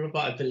exactly remember,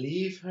 but I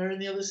believe her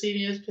and the other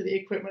seniors put the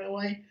equipment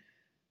away.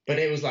 But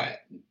it was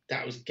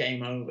that was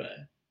game over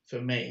for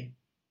me.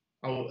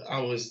 I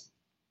was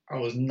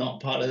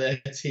not part of their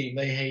team.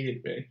 They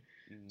hated me.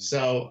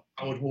 So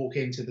I would walk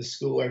into the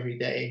school every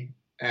day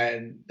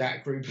and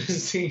that group of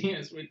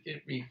seniors would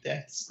give me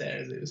death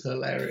stares. It was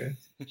hilarious.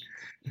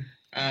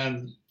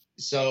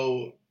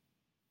 So,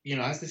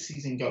 as the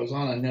season goes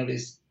on, I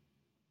noticed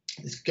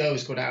this girl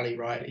is called Ali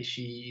Riley.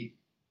 She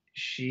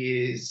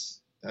is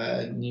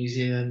New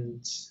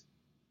Zealand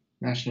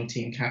national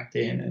team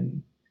captain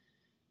and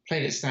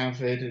played at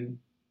Stanford and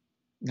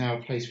now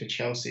plays for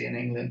Chelsea in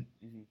England.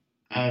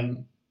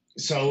 Mm-hmm.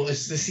 So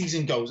as the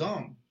season goes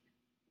on,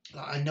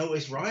 I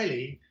noticed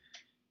Riley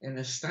in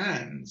the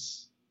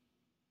stands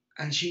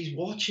and she's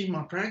watching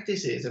my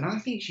practices and I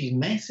think she's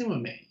messing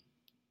with me.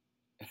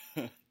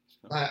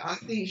 I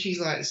think she's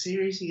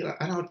seriously,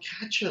 and I'd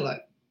catch her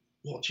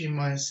watching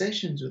my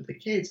sessions with the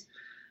kids.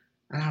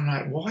 And I'm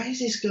like, why is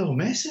this girl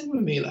messing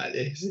with me like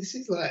this? This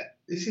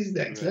is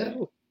next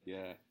level.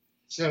 Yeah.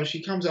 So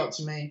she comes up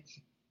to me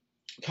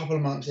a couple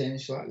of months in.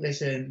 She's like,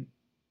 listen,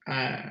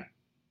 can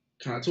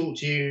I talk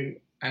to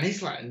you? And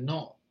it's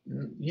not,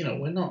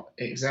 we're not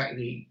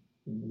exactly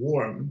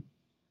warm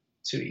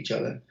to each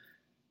other.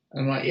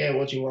 And I'm like, yeah,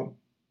 what do you want?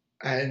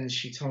 And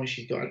she told me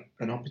she's got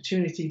an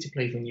opportunity to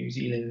play for New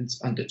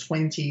Zealand's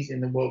under-20s in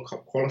the World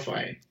Cup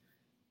qualifying.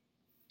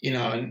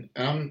 And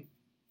I'm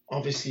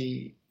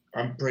obviously,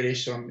 I'm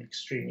British, so I'm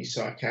extremely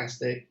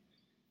sarcastic.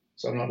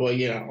 So I'm like,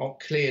 well,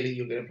 clearly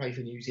you're going to play for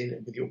New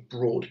Zealand with your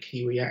broad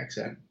Kiwi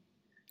accent.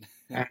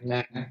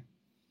 And,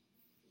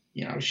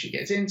 she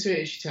gets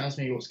into it. She tells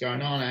me what's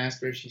going on. I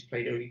ask her if she's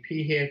played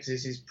ODP here because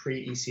this is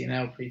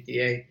pre-ECNL,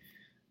 pre-DA.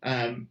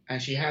 And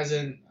she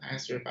hasn't. I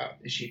asked her about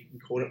is she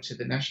called up to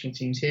the national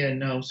teams here?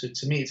 No. So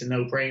to me, it's a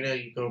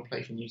no-brainer. You go and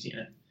play for New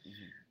Zealand.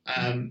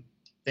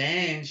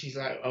 Then she's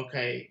like,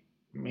 okay,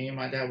 me and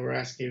my dad were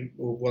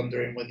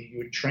wondering whether you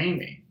would train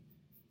me.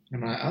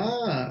 And I'm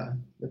like,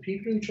 the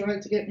people who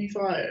tried to get me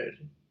fired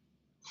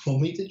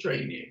want me to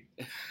train you.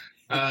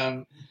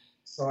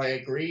 So I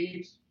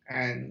agreed,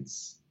 and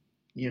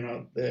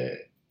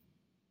that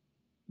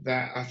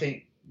I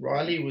think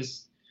Riley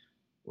was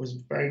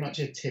very much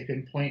a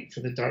tipping point for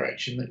the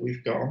direction that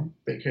we've gone,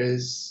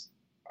 because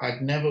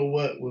I'd never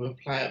worked with a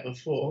player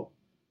before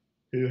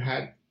who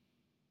had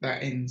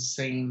that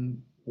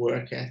insane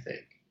work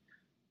ethic.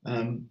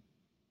 And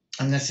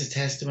that's a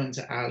testament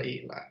to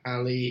Ali. Like,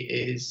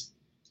 Ali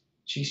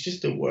she's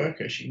just a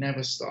worker. She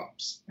never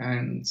stops.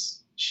 And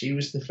she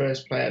was the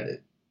first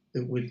player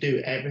that would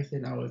do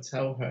everything I would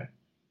tell her.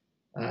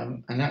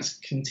 And that's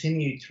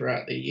continued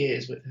throughout the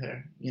years with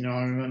her.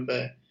 I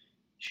remember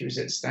she was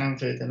at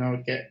Stanford and I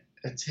would get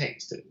a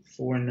text at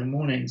 4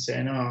 a.m.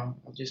 saying,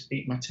 I've just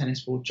beat my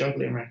tennis ball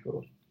juggling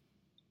record.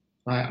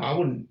 I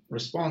wouldn't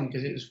respond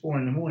because it was 4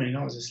 a.m.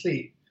 I was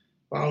asleep.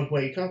 But I would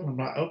wake up and I'm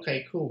like,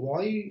 okay, cool. Why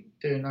are you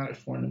doing that at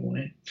 4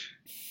 a.m?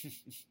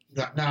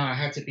 Like, no, I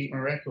had to beat my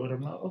record.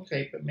 I'm like,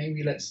 okay, but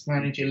maybe let's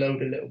manage your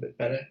load a little bit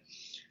better.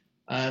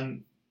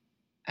 And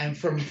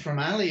from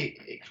Ali,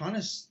 it kind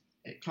of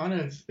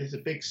is a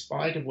big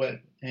spider web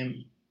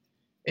in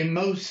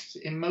most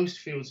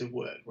fields of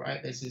work,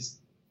 right? There's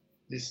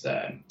this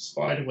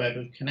spider web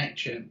of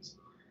connections.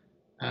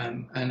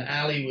 And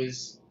Ali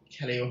was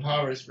Kelly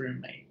O'Hara's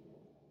roommate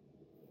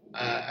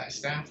at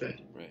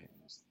Stanford. Right.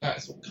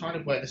 That's kind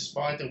of where the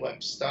spider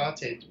web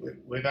started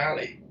with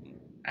Ali.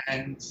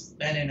 And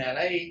then in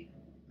LA,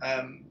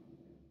 I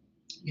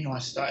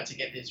started to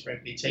get this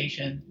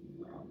reputation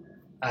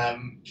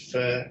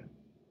for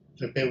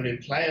building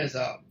players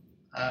up,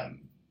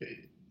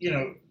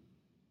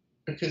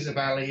 because of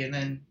Ali. And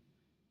then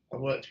I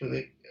worked with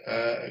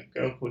a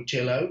girl called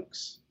Jill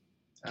Oakes,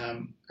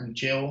 and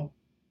Jill,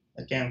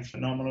 again,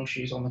 phenomenal.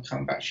 She's on the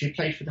comeback. She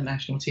played for the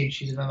national team.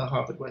 She's another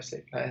Harvard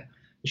Westlake player.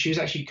 She was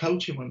actually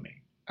coaching with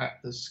me at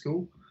the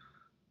school.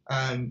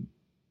 And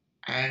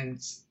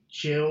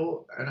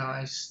Jill and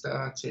I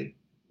started,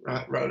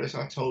 right, Rollers,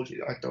 I told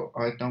you I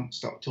don't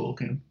stop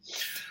talking.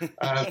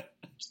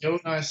 Jill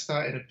and I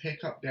started a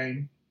pickup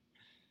game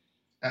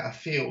at a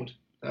field.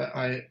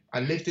 I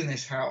lived in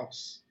this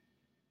house,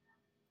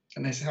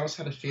 and this house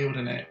had a field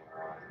in it.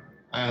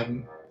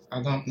 I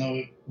don't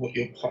know what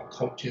your pop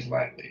culture is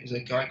like, but there's a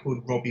guy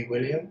called Robbie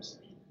Williams,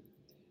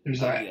 who's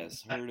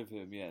yes, heard of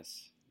him,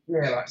 yes.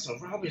 Yeah, so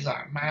Robbie's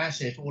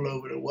massive all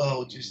over the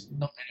world, just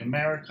not in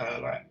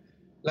America.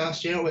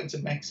 Last year I went to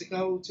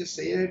Mexico to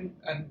see him,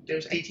 and there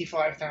was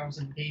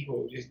 85,000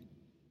 people.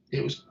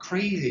 It was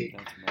crazy.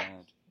 That's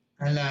mad.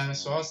 And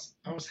so I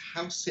was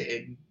house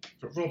sitting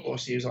for Rob.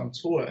 Obviously, he was on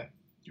tour. I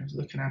was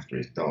looking after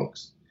his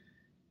dogs,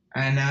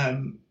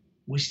 and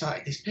we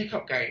started this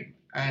pickup game.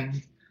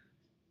 And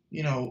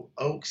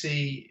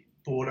Oaksy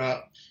brought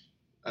up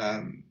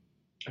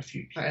a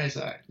few players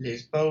like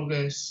Liz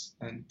Bogus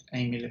and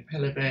Amy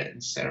Lepelebet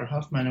and Sarah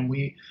Huffman, and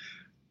we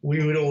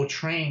would all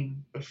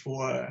train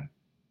before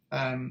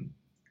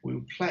we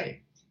would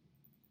play.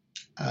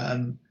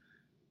 And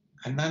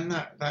then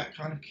that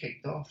kind of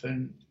kicked off,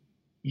 and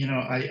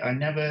I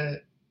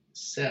never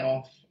set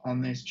off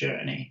on this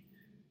journey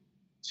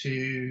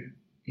to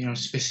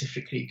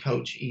specifically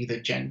coach either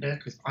gender,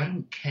 because I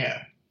don't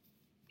care.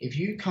 If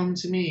you come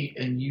to me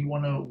and you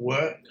want to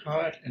work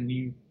hard and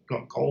you've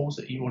got goals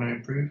that you want to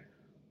improve,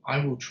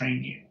 I will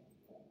train you.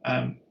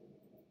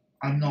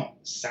 I'm not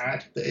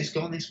sad that it's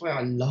gone this way.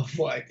 I love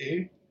what I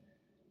do,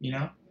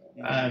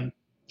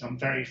 I'm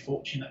very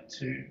fortunate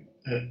to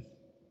have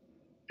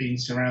been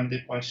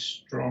surrounded by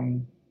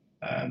strong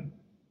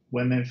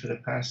women for the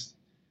past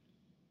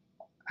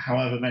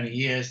however many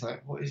years.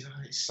 What is it?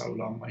 It's so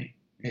long, mate.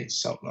 It's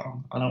so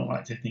long. I don't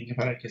like to think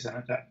about it because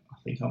I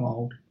think I'm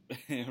old.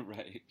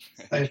 Right.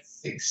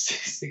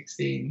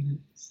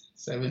 16,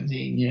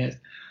 17 years.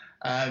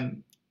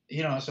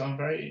 So I'm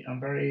very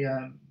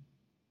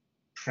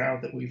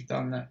proud that we've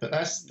done that. But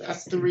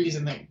that's the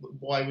reason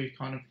why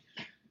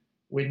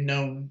we're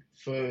known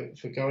for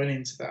going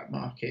into that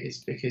market,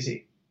 is because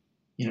we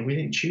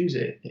didn't choose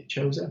it; it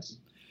chose us.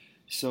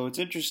 So it's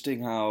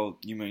interesting how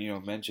you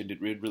mentioned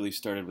it really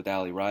started with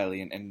Ali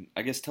Riley, and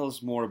I guess tell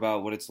us more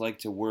about what it's like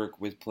to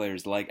work with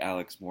players like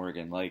Alex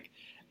Morgan, like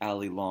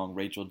Ali Long,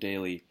 Rachel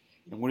Daly,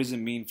 and what does it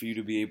mean for you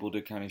to be able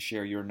to kind of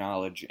share your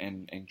knowledge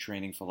and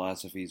training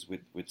philosophies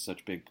with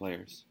such big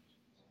players?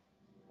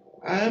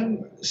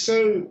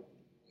 So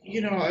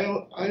I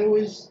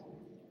always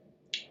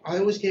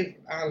give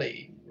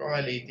Ali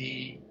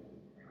Riley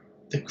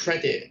the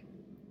credit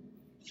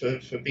for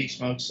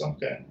Beastmode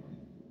Soccer.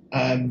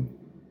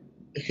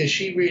 Because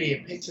she really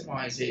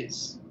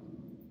epitomizes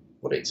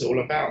what it's all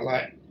about.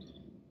 Ali,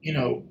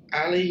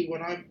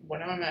 when I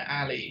met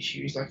Ali,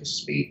 she was like a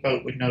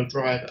speedboat with no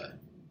driver.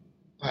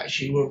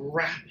 She was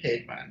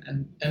rapid,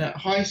 man. And at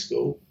high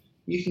school,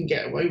 you can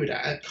get away with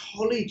that. At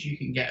college, you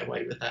can get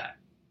away with that.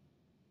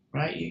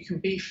 right? You can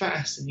be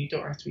fast and you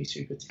don't have to be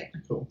super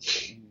technical.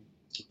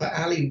 But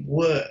Ali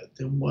worked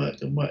and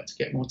worked and worked to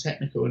get more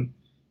technical, and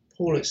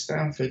Paul at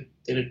Stanford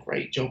did a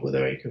great job with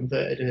her. He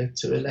converted her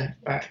to a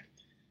left back.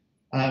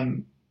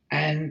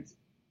 And,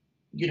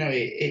 you know,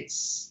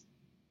 it's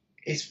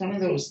one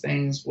of those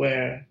things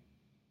where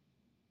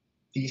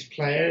these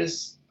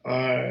players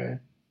are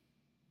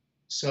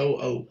so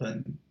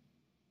open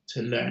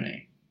to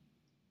learning.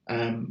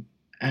 And,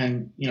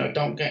 you know,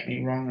 don't get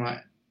me wrong,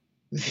 like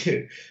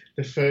the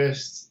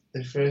first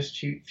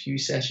few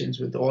sessions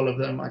with all of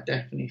them, I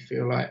definitely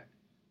feel like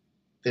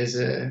there's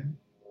a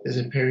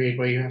period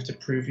where you have to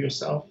prove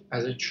yourself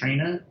as a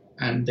trainer,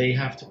 and they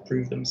have to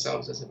prove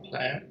themselves as a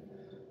player.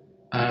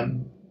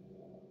 And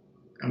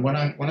when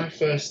I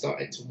first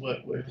started to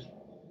work with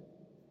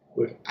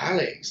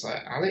Alex,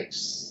 like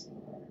Alex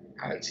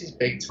is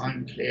big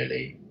time,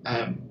 clearly,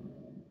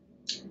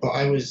 but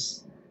I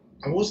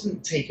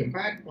wasn't taken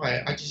back by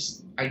it.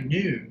 I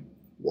knew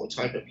what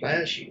type of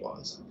player she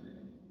was,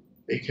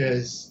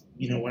 because,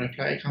 you know, when a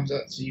player comes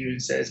up to you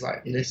and says,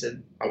 like,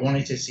 listen, I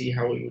wanted to see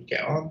how we would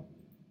get on.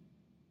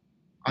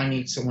 I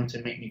need someone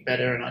to make me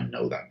better, and I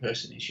know that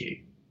person is you.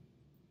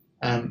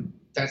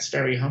 That's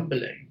very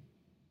humbling,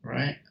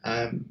 right?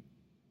 And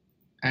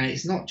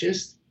it's not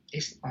just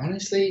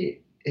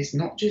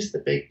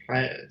the big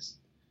players.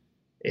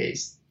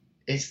 It's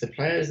the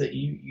players that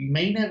you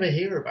may never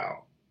hear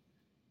about.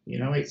 You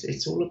know,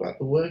 it's all about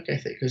the work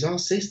ethic, because our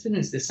system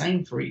is the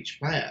same for each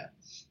player.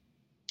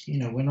 You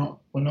know,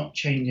 we're not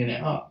changing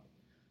it up.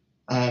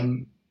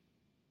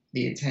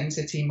 The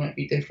intensity might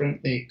be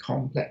different, the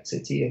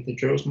complexity of the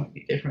drills might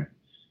be different,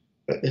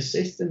 but the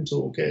system's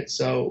all good.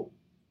 So,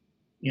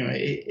 you know,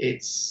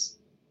 it's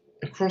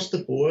across the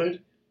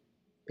board.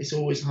 It's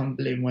always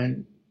humbling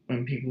when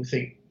people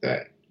think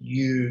that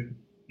you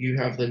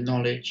have the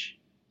knowledge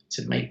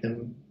to make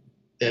them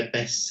their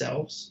best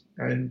selves.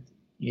 And,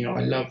 you know,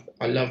 I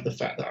love the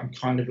fact that I'm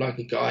kind of like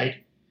a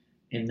guide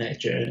in their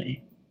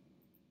journey.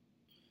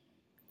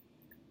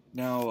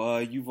 Now,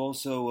 you've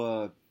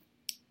also,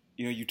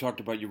 you know, you talked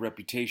about your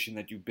reputation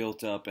that you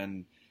built up,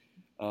 and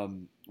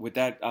with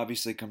that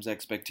obviously comes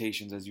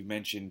expectations. As you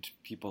mentioned,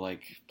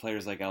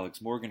 players like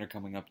Alex Morgan are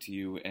coming up to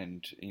you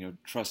and, you know,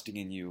 trusting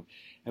in you.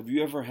 Have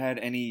you ever had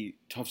any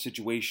tough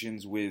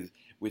situations with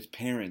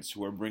parents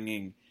who are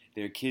bringing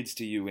their kids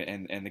to you,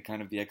 and the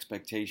kind of the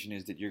expectation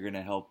is that you're going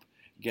to help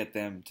get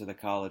them to the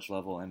college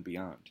level and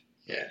beyond?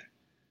 Yeah.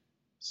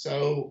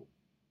 So,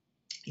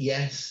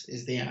 yes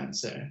is the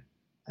answer.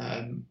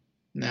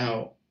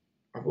 Now,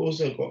 I've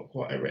also got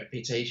quite a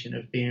reputation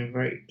of being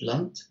very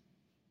blunt,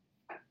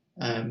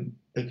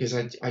 because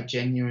I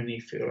genuinely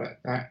feel like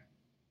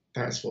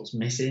that's what's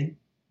missing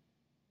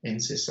in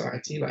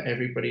society. Like,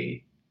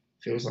 everybody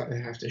feels like they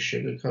have to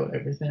sugarcoat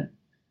everything.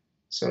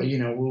 So, you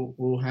know,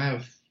 we'll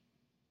have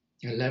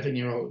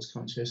 11-year-olds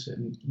come to us,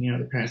 and, you know,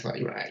 the parents are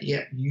like, right,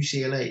 yep,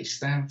 UCLA,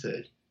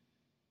 Stanford.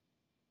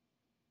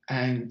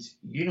 And,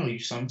 you know,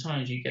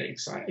 sometimes you get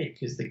excited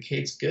because the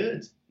kid's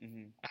good.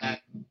 Mm-hmm.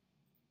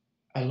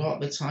 A lot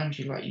of the times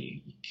your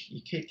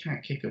kid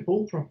can't kick a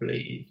ball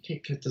properly, your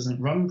kid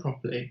doesn't run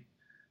properly.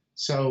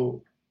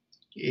 So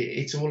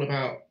it's all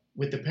about,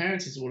 with the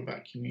parents, it's all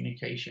about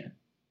communication.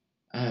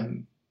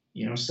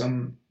 You know,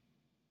 some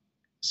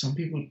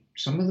people,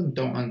 some of them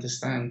don't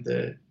understand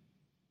the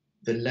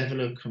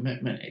level of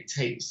commitment it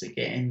takes to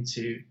get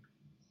into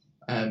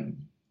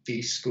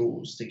these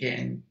schools, to get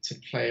in to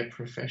play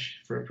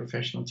for a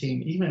professional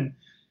team. Even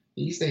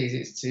these days,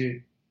 it's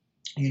to,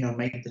 you know,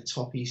 make the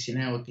top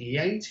ECNL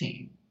DEA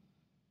team.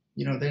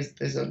 You know,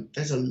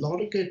 there's a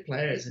lot of good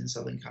players in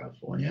Southern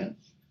California.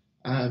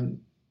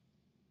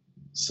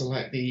 So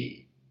like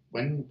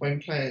when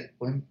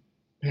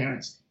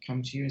parents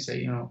come to you and say,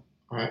 you know,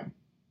 all right,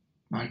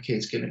 my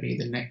kid's going to be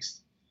the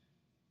next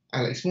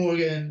Alex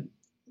Morgan,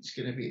 it's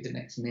going to be the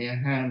next Mia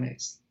Hamm,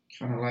 it's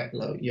kind of like,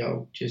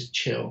 yo, just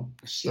chill,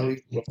 slow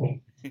roll.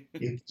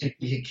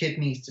 Your kid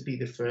needs to be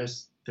the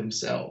first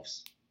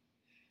themselves.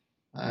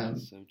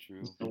 So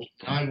true. So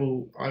I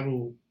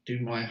will do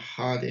my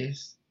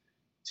hardest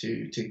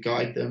to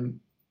guide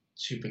them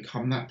to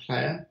become that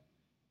player,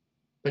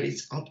 but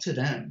it's up to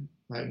them.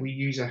 Like, we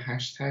use a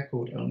hashtag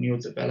called Own Your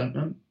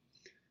Development,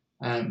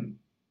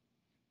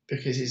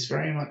 because it's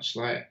very much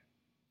like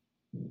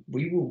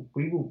we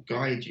will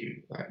guide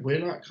you. Like,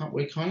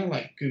 we're kind of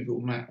like Google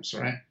Maps,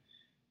 right?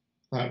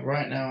 Like,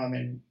 right now I'm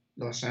in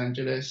Los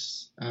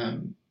Angeles.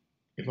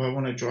 If I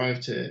want to drive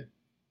to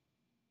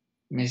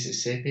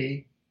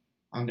Mississippi,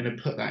 I'm going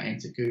to put that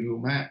into Google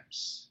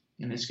Maps,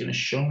 and it's going to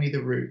show me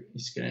the route.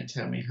 It's going to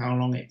tell me how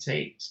long it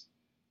takes,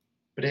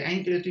 but it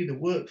ain't going to do the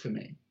work for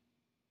me.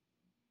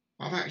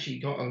 I've actually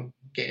got to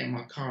get in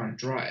my car and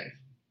drive,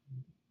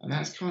 and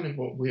that's kind of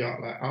what we are.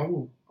 Like, I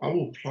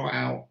will plot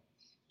out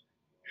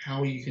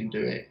how you can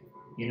do it,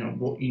 you know,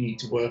 what you need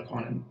to work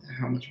on and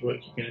how much work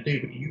you're going to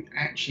do, but you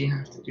actually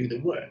have to do the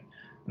work.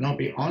 And I'll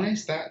be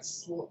honest,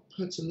 that's what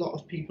puts a lot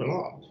of people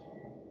off.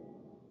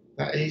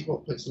 That is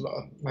what puts a lot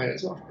of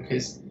players off,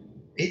 because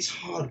it's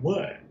hard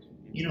work.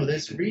 You know,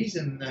 there's a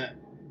reason that,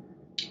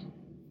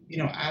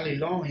 Ali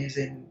Long is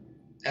in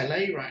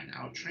LA right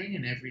now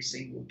training every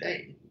single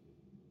day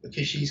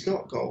because she's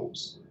got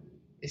goals.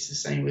 It's the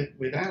same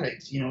with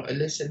Alex.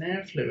 Alyssa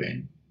Nair flew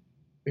in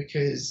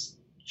because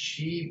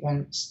she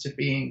wants to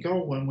be in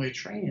goal when we're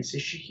training so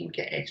she can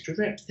get extra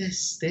reps. They're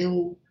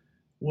still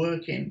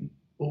working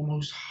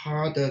almost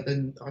harder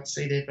than I'd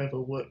say they've ever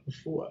worked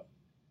before,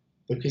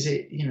 because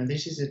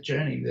this is a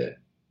journey that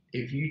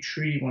if you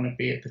truly want to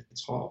be at the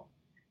top,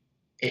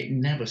 it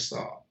never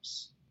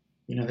stops.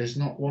 There's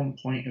not one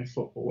point in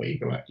football where you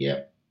go like,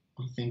 yep,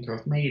 I think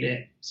I've made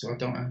it, so I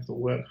don't have to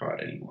work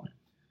hard anymore.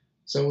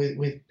 So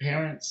with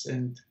parents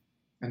and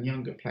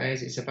younger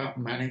players, it's about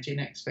managing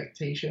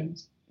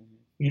expectations.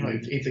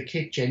 If a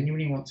kid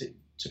genuinely wanted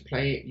to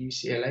play at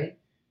UCLA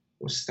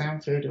or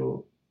Stanford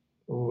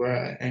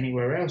or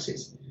anywhere else,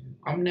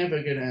 I'm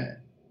never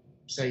gonna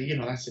say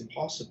that's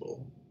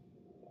impossible,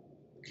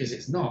 because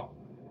it's not.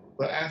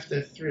 But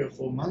after 3 or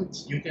 4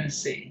 months, you're gonna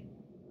see.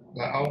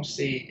 Like, I'll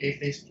see if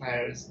this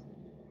player is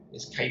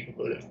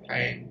capable of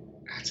playing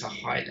at a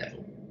high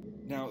level.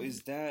 Now,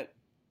 is that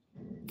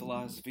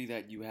philosophy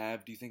that you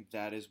have, do you think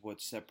that is what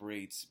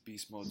separates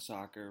Beast Mode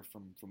Soccer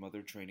from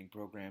other training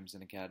programs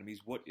and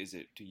academies? What is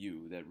it to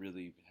you that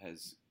really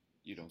has,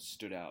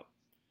 stood out?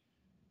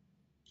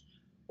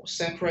 What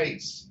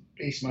separates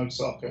Beast Mode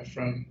Soccer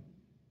from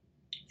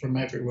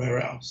everywhere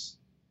else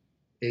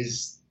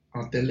is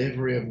our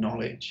delivery of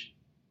knowledge,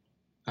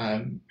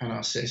 and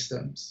our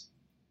systems.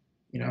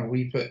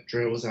 We put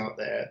drills out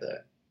there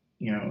that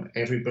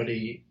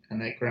everybody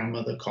and their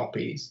grandmother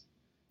copies,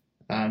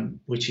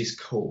 which is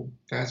cool.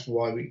 That's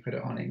why we put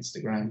it on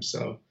Instagram.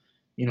 So,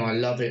 I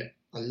love it.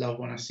 I love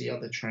when I see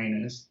other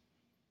trainers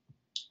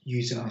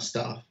using our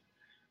stuff.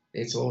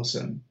 It's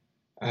awesome.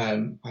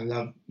 I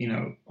love,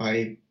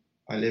 I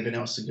live in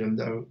El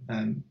Segundo,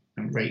 and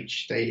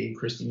Rach Daly and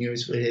Kristen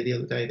Lewis were here the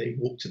other day. They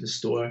walked to the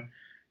store,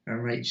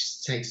 and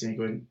Rach texted me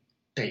going,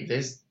 Dave,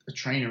 there's a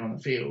trainer on the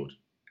field,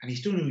 and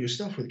he's doing all your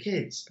stuff with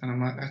kids. And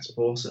I'm like, that's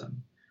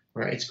awesome.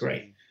 Right, it's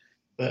great.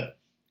 But,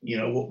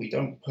 what we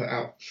don't put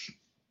out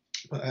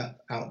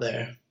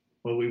there,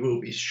 well, we will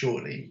be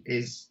shortly,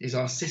 is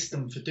our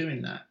system for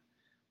doing that.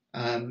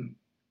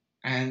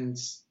 And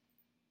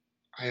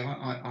I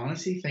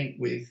honestly think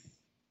with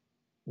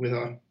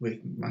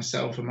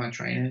myself and my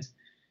trainers,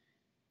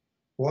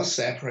 what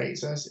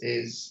separates us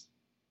is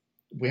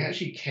we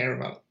actually care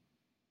about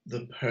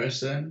the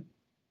person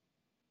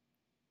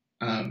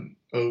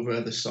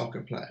over the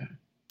soccer player,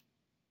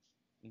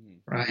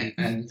 right?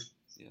 And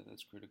yeah,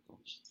 that's critical.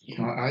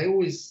 I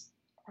always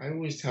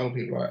tell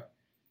people, like,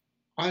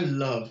 I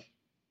love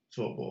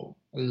football.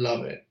 I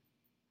love it.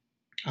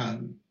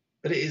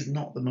 But it is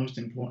not the most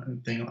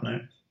important thing on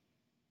earth.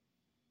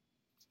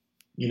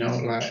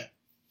 Like,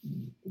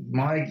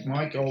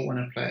 my goal when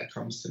a player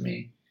comes to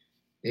me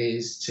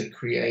is to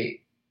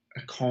create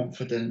a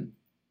confident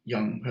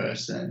young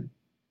person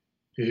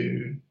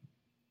who,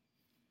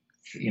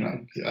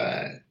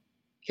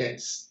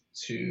 gets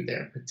to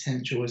their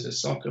potential as a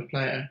soccer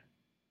player,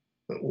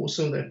 but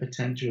also their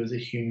potential as a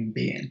human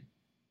being.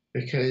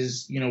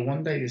 Because,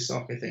 one day the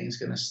soccer thing is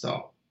going to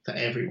stop for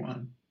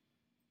everyone.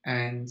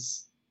 And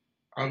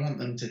I want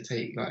them to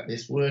take, like,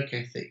 this work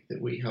ethic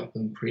that we help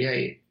them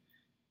create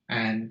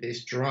and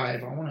this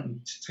drive, I want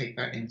them to take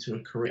that into a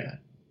career,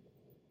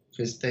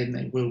 because then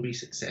they will be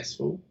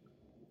successful.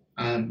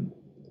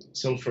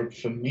 So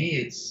for me,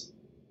 it's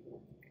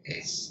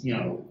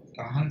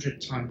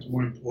 100 times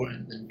more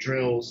important than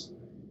drills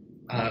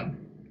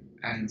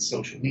and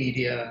social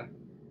media,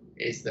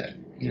 is that,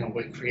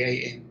 we're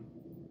creating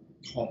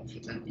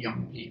confident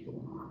young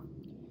people.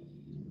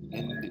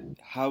 And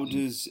how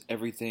does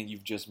everything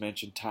you've just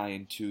mentioned tie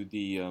into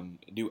the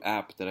new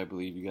app that I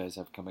believe you guys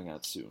have coming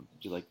out soon?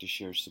 Would you like to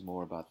share some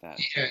more about that?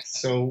 Yeah,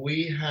 so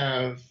we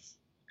have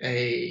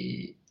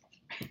a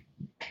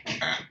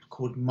app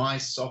called My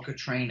Soccer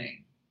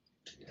Training.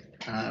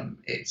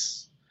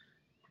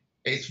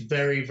 It's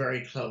very,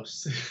 very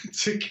close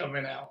to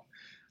coming out.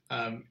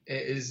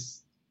 It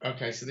is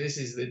okay. So this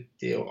is the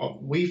deal.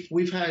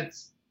 We've had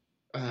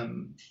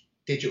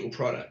digital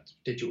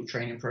digital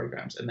training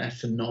programs, and they're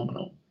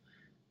phenomenal.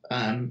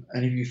 And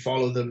if you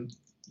follow them,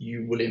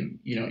 you will,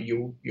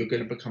 you're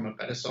going to become a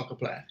better soccer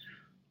player.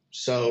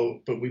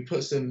 So, but we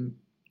put some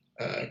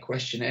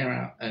questionnaire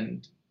out,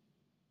 and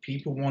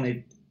people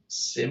wanted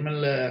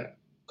similar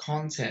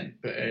content,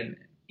 but an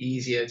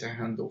easier to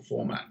handle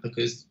format,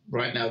 because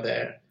right now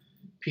they're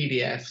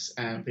PDFs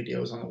and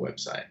videos on the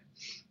website.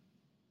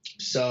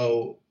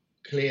 So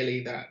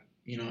clearly that,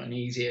 an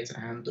easier to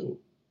handle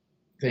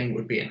thing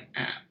would be an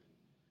app.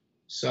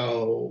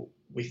 So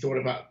we thought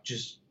about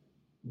just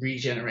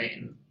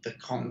regenerating the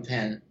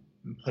content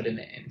and putting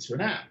it into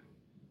an app.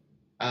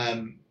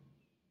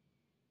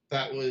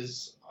 That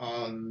was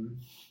on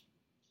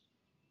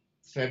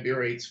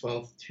February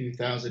 12th,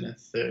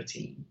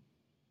 2013.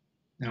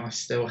 Now I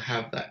still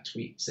have that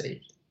tweet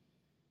saved.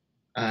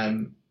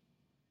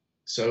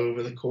 So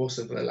over the course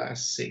of the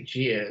last 6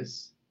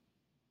 years,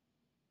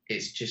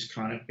 it's just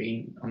kind of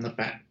been on the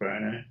back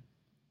burner.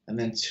 And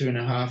then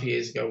 2.5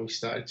 years ago, we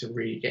started to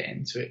really get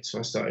into it. So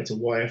I started to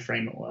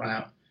wireframe it all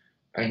out.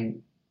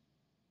 And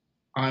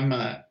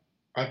I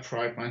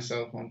pride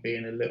myself on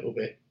being a little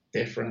bit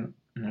different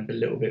and a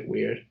little bit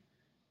weird.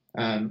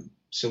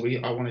 So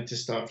I wanted to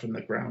start from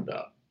the ground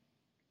up.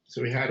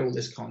 So we had all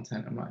this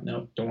content. I'm like,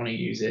 no, don't want to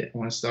use it. I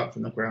want to start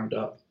from the ground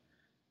up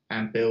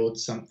and build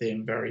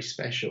something very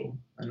special.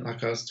 And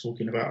like I was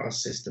talking about our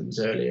systems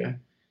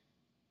earlier,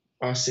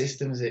 our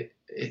systems,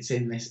 it's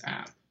in this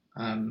app.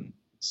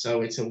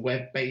 So it's a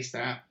web-based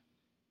app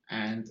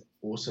and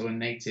also a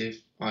native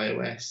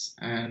iOS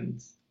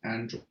and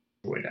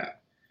Android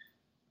app.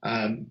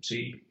 So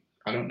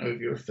I don't know if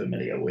you're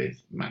familiar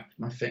with My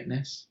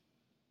Fitness,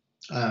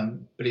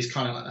 but it's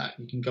kind of like that.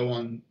 You can go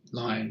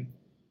online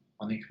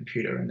on the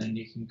computer and then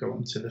you can go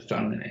onto the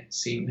phone and it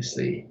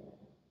seamlessly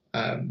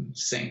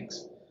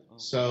syncs.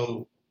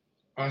 So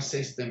our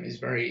system is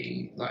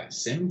very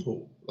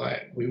simple.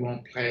 Like we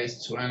want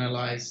players to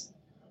analyze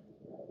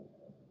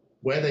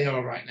where they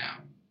are right now,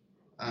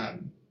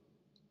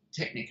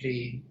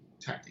 technically,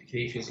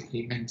 tactically,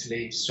 physically,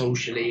 mentally,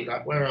 socially.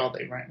 Like where are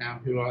they right now?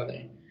 Who are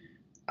they?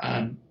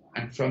 And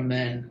from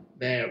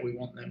there we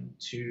want them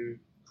to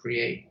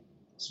create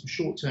some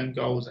short-term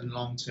goals and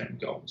long-term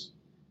goals,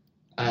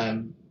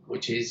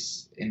 which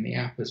is in the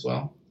app as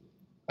well.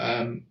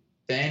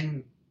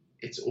 Then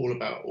it's all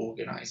about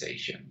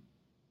organization.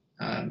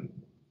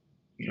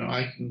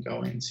 I can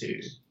go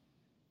into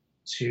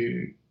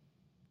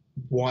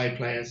why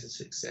players are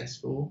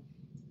successful,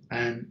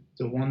 and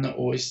the one that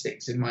always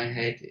sticks in my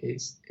head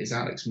is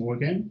Alex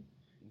Morgan,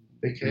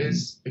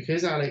 because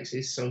Alex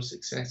is so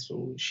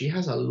successful. She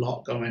has a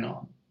lot going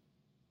on,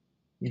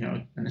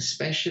 and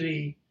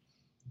especially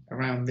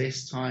around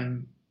this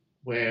time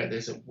where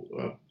there's a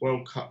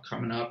World Cup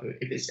coming up,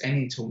 if it's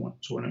any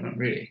tournament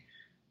really.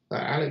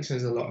 Like Alex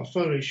has a lot of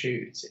photo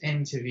shoots,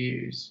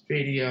 interviews,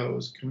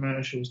 videos,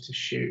 commercials to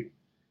shoot,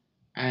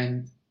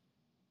 and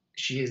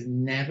she has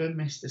never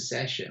missed a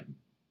session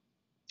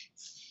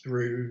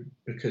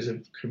because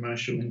of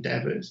commercial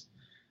endeavors.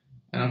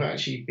 And I've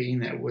actually been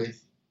there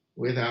with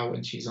her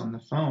when she's on the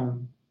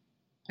phone,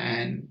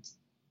 and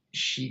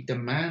she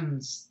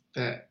demands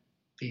that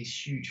these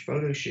huge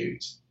photo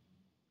shoots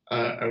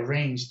are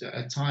arranged at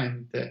a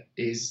time that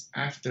is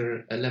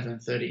after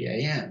 11:30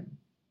 a.m.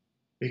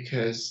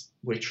 because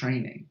we're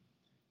training.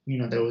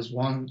 There was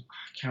one,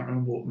 I can't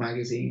remember what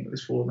magazine it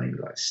was for, maybe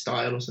like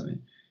Style or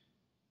something.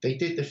 They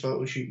did the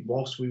photo shoot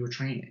whilst we were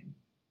training.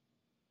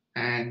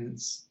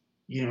 And,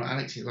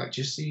 Alex is like,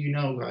 just so you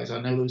know, guys, I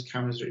know those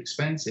cameras are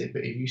expensive,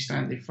 but if you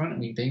stand in front of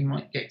me, they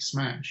might get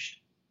smashed.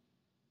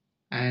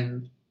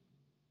 And,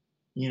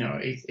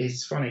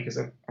 it's funny because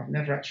I've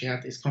never actually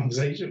had this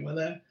conversation with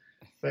her,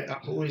 but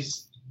I've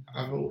always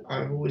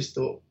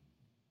thought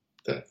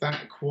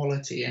that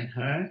quality in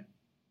her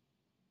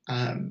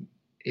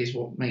is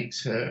what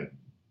makes her,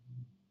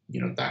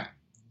 that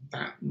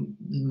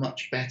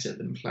much better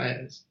than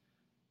players.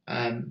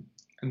 And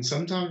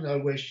sometimes I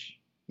wish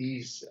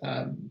these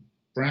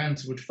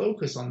brands would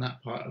focus on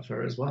that part of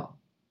her as well.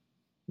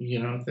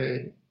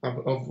 I've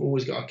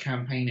always got a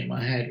campaign in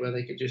my head where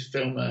they could just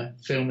film her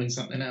filming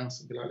something else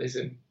and be like,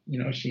 listen,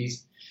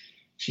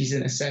 she's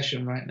in a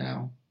session right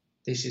now.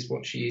 This is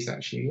what she is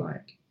actually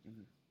like.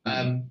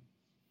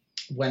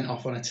 Went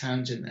off on a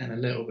tangent then a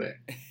little bit.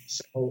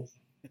 So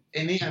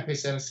in the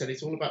episode, I said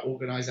it's all about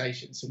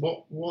organization. So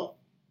what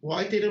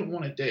I didn't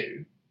want to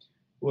do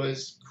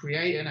was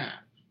create an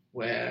app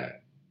where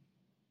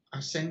I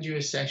send you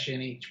a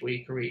session each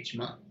week or each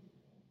month,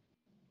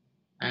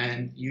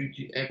 and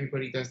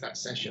everybody does that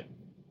session.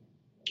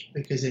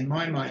 Because in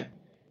my mind,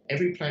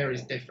 every player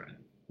is different.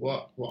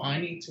 What I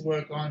need to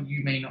work on,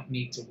 you may not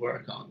need to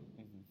work on.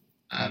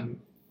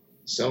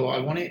 So I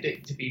wanted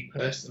it to be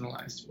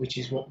personalized, which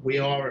is what we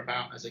are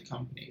about as a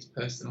company, is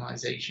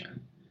personalization.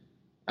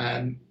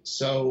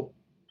 So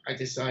I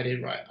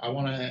decided, right, I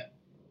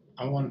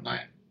want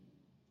like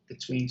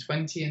between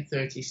 20 and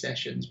 30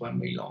 sessions when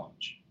we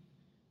launch.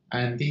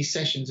 And these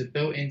sessions are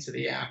built into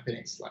the app, and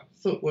it's like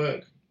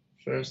footwork,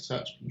 first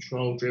touch,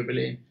 control,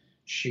 dribbling,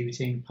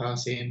 shooting,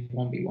 passing,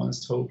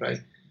 1v1s, total plays.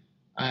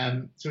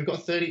 So we've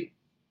got 35,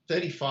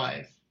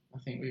 I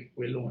think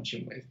we're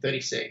launching with,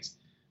 36.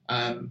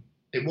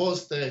 It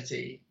was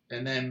 30,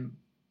 and then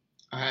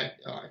I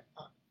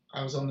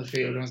was on the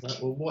field and I was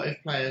like, well, what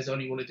if players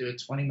only want to do a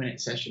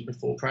 20-minute session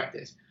before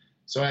practice?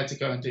 So I had to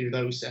go and do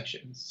those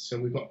sessions. So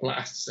we've got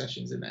blast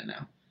sessions in there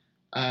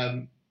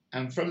now.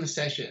 And from the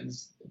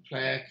sessions, the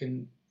player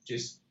can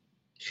just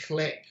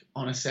click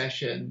on a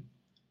session,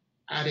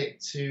 add it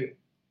to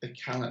the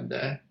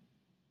calendar,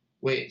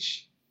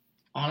 which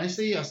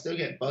honestly, I still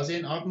get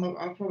buzzing.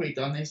 I've probably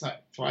done this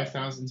like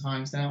 5,000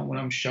 times now when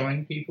I'm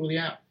showing people the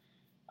app.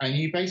 And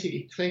you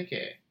basically click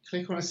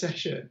on a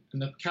session,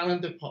 and the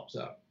calendar pops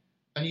up,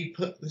 and you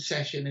put the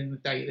session in the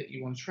day that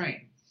you want to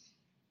train.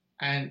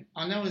 And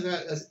I know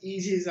as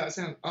easy as that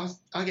sounds,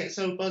 I get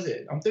so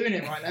buzzing. I'm doing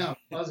it right now, I'm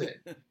buzzing.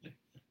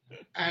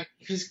 And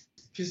because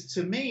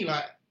to me,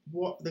 like,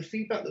 what the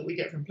feedback that we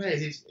get from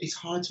players is it's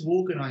hard to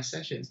organize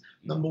sessions.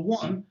 Number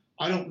one,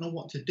 I don't know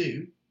what to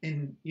do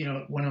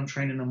when I'm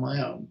training on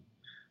my own.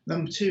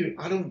 Number two,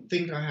 I don't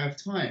think I have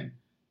time.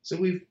 So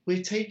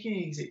we're taking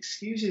these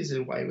excuses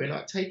away. We're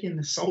like taking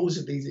the souls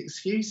of these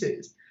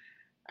excuses,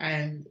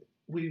 and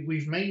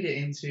we've made it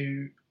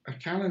into a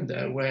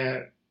calendar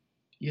where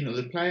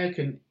the player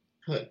can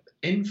put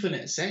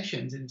infinite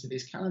sessions into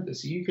this calendar.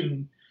 So you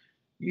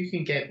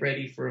can get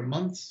ready for a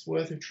month's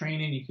worth of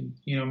training. You can,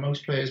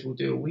 most players will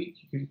do a week.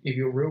 If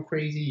you're real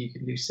crazy, you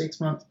can do 6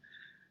 months.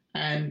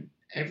 And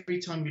every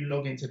time you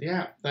log into the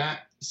app,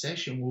 that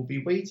session will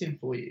be waiting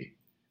for you.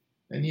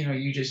 And,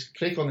 you just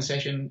click on the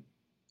session.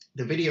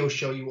 The video will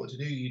show you what to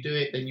do. You do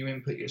it, then you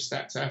input your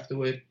stats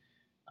afterward.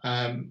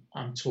 I'm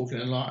talking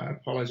a lot. I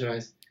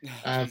apologize.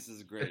 This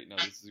is great. No,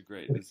 this is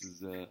great. This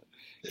is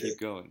keep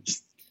going.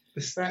 The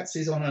stats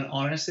is on an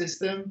honor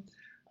system.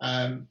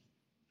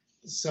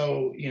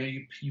 So,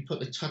 you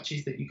put the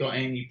touches that you got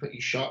in, you put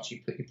your shots,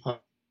 you put your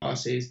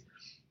passes.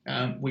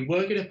 We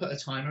were going to put a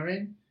timer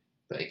in,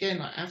 but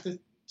again, after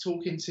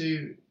talking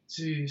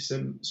to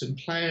some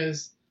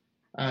players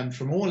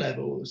from all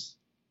levels,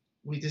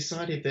 we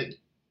decided that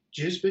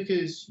just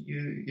because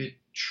you're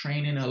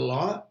training a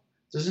lot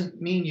doesn't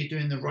mean you're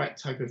doing the right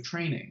type of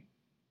training.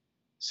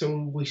 So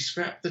we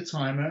scrapped the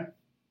timer.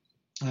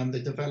 The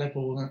developer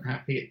wasn't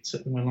happy. It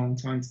took them a long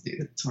time to do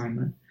the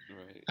timer.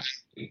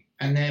 Right.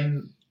 And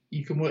then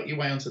you can work your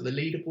way onto the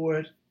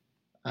leaderboard.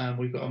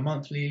 We've got a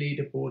monthly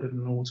leaderboard and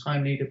an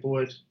all-time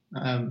leaderboard.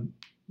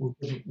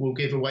 We'll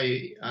give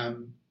away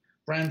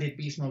branded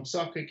Beastmode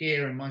soccer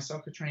gear and my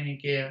soccer training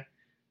gear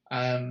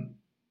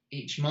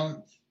each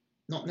month.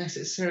 Not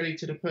necessarily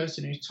to the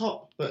person who's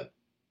top, but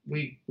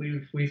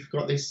we've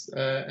got this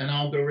an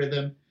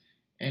algorithm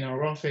in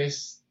our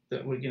office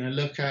that we're going to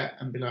look at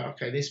and be like,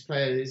 okay, this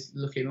player is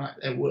looking like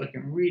they're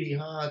working really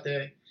hard.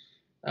 They're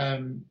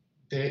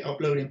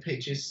uploading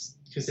pictures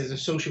because there's a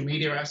social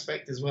media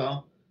aspect as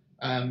well.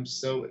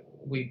 So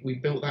we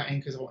built that in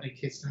because I wanted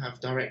kids to have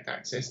direct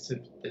access to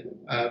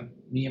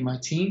me and my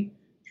team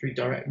through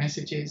direct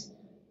messages.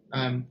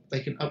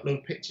 They can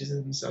upload pictures of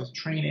themselves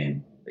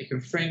training. They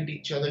can friend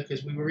each other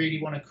because we really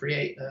want to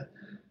create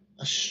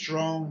a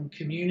strong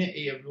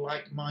community of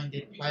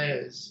like-minded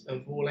players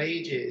of all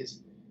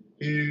ages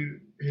who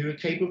are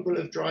capable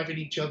of driving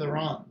each other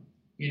on.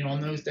 On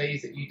those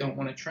days that you don't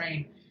want to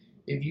train,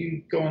 if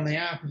you go on the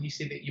app and you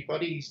see that your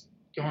buddy's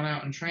gone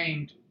out and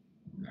trained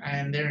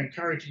and they're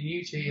encouraging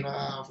you to, you're like,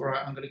 all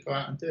right, I'm going to go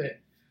out and do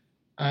it.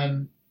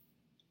 And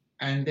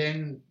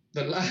then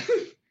the last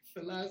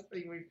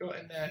thing we've got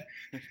in there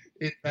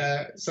is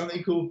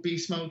something called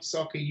Beastmode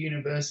Soccer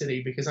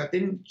University, because I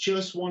didn't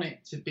just want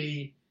it to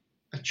be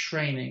a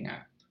training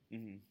app,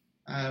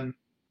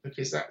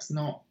 because that's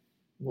not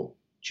what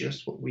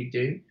we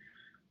do.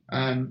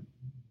 And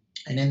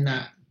in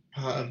that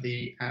part of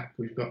the app,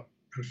 we've got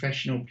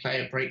professional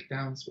player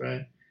breakdowns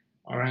where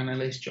our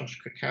analyst Josh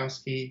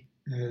Krakowski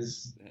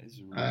has. That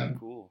is really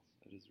cool.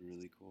 That is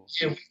really cool.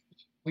 Yeah,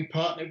 we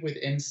partnered with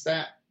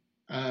Instat,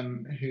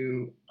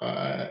 who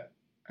are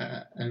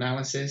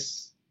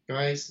analysis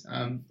guys,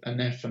 and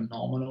they're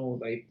phenomenal.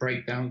 They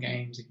break down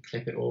games and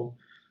clip it all.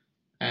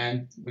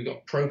 And we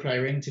got pro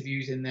player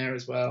interviews in there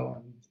as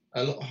well.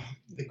 And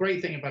the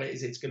great thing about it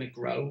is it's going to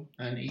grow,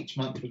 and each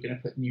month we're going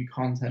to put new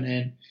content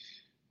in.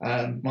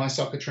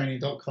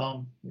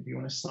 mysoccertraining.com if you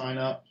want to sign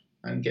up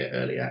and get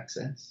early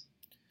access.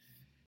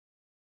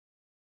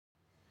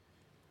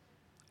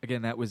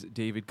 Again, that was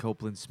David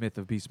Copeland-Smith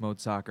of Beastmode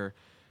Soccer.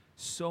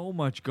 So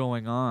much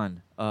going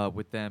on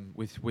with them,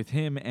 with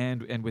him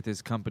and with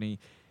his company.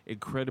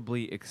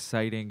 Incredibly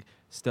exciting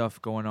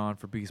stuff going on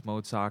for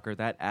Beastmode Soccer.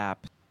 That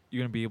app,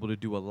 you're going to be able to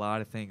do a lot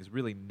of things,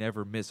 really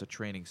never miss a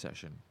training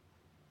session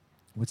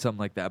with something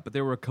like that. But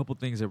there were a couple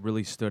things that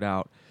really stood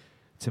out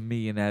to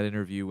me in that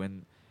interview,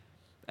 and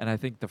I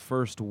think the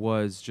first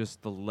was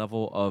just the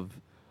level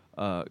of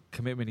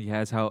commitment he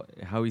has, how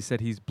he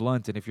said he's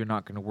blunt, and if you're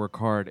not going to work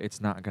hard,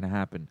 it's not going to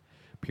happen,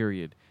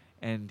 period.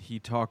 And he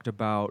talked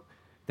about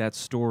that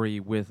story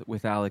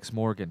with Alex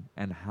Morgan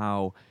and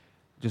how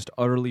just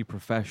utterly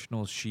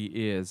professional she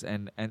is,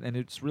 and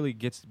it's really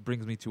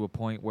brings me to a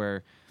point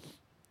where,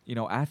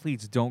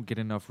 athletes don't get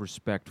enough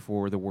respect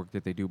for the work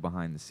that they do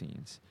behind the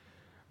scenes,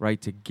 right,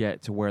 to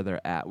get to where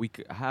they're at. We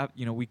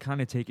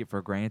kind of take it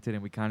for granted,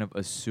 and we kind of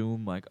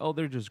assume like, oh,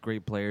 they're just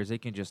great players. They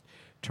can just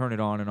turn it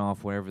on and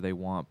off whenever they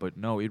want. But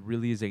no, it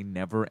really is a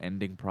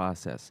never-ending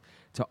process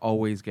to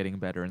always getting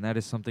better. And that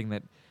is something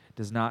that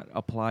does not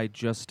apply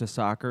just to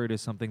soccer. It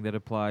is something that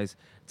applies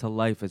to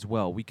life as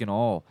well. We can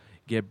all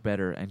get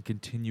better and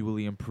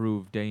continually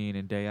improve day in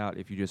and day out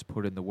if you just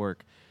put in the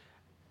work.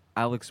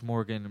 Alex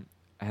Morgan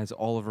has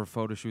all of her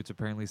photo shoots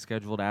apparently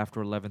scheduled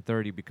after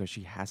 11:30 because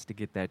she has to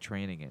get that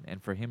training in.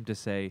 And for him to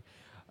say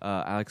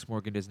Alex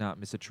Morgan does not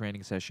miss a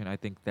training session, I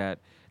think that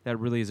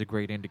really is a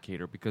great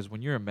indicator, because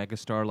when you're a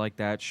megastar like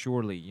that,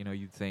 surely,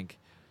 you'd think,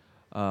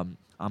 I'm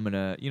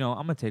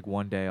gonna take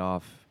one day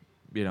off,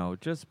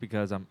 just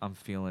because I'm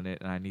feeling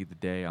it and I need the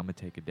day, I'm gonna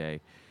take a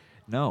day.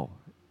 No,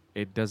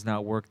 it does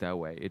not work that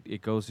way.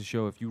 It goes to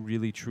show, if you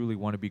really truly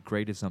want to be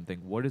great at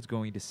something, what is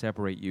going to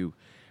separate you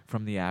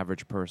from the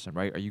average person,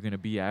 right? Are you going to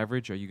be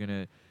average? Are you going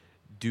to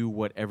do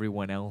what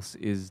everyone else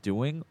is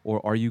doing?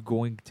 Or are you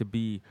going to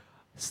be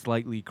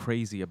slightly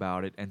crazy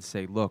about it and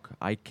say, look,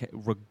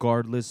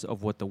 regardless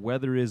of what the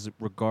weather is,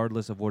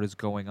 regardless of what is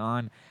going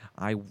on,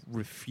 I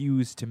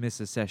refuse to miss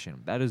a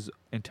session. That is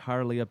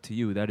entirely up to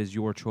you. That is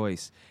your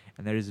choice.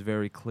 And that is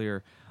very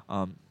clear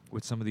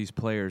with some of these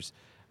players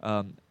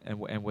and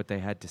what they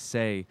had to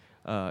say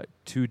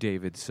to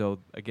David. So,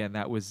 again,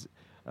 that was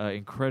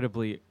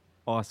incredibly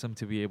awesome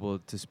to be able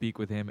to speak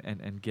with him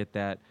and get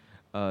that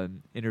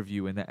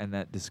interview and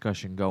that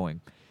discussion going.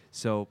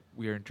 So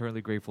we are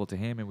eternally grateful to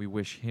him, and we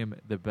wish him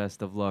the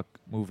best of luck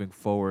moving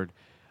forward.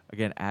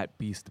 Again, at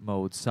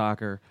Beastmode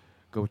Soccer.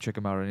 Go check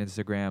him out on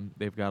Instagram.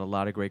 They've got a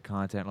lot of great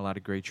content, a lot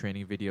of great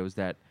training videos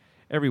that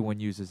everyone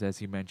uses, as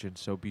he mentioned,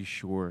 so be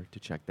sure to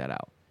check that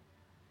out.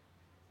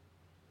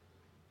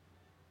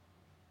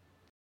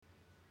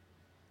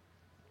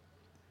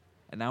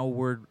 And now a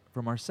word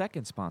from our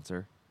second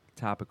sponsor,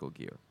 Topical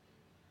Gear.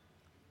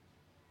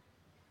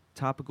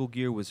 Topical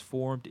Gear was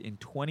formed in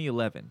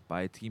 2011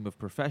 by a team of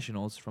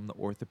professionals from the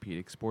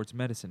orthopedic sports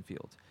medicine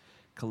field.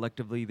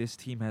 Collectively, this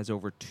team has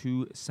over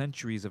 2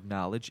 centuries of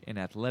knowledge in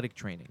athletic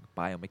training,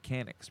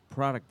 biomechanics,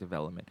 product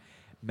development,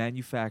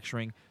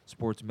 manufacturing,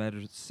 sports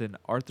medicine,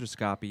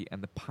 arthroscopy,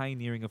 and the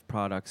pioneering of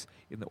products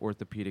in the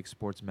orthopedic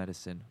sports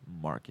medicine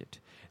market.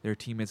 Their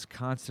team is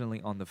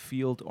constantly on the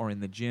field or in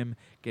the gym,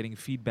 getting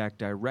feedback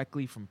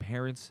directly from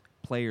parents,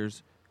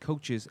 players,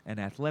 coaches, and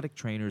athletic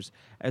trainers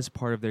as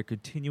part of their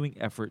continuing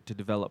effort to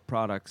develop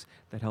products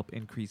that help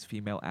increase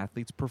female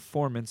athletes'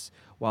 performance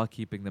while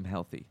keeping them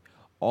healthy.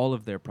 All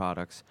of their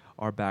products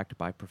are backed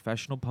by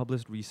professional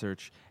published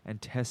research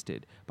and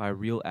tested by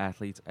real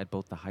athletes at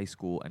both the high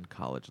school and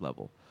college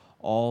level.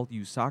 All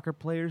you soccer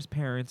players,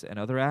 parents, and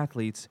other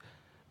athletes,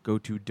 go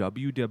to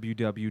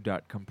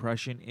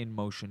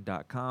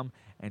www.compressioninmotion.com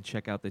and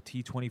check out the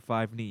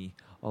T25 knee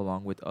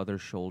along with other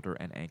shoulder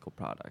and ankle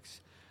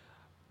products.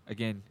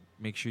 Again,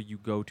 make sure you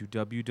go to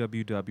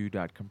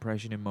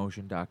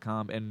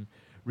www.compressioninmotion.com, and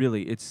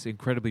really, it's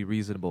incredibly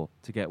reasonable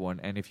to get one.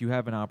 And if you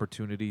have an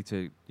opportunity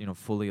to,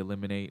 fully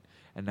eliminate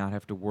and not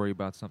have to worry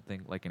about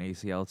something like an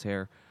ACL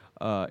tear,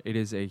 it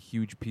is a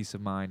huge peace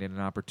of mind and an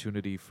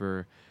opportunity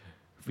for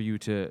you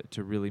to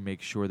really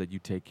make sure that you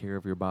take care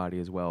of your body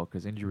as well,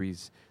 because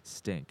injuries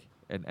stink,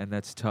 and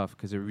that's tough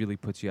because it really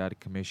puts you out of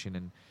commission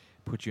and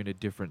puts you in a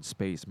different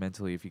space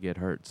mentally if you get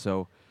hurt.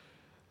 So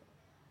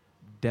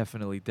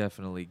definitely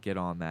get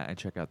on that and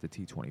check out the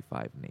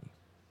T25 knee.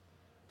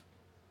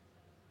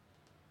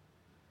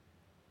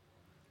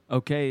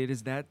 Okay, it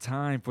is that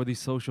time for the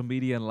social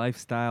media and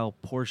lifestyle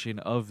portion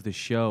of the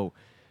show.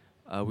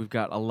 We've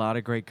got a lot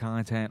of great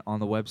content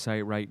on the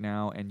website right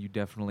now, and you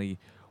definitely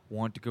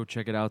want to go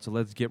check it out. So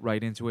let's get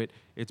right into it.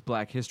 It's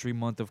Black History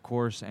Month, of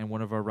course, and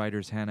one of our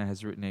writers, Hannah,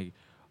 has written a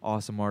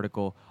awesome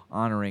article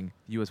honoring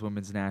U.S.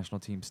 women's national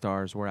team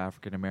stars who are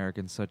African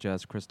Americans, such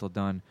as Crystal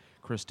Dunn,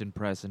 Kristen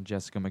Press, and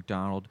Jessica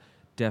McDonald.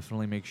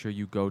 Definitely make sure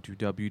you go to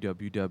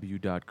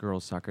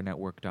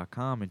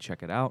www.girlssoccernetwork.com and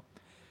check it out.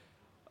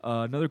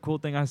 Another cool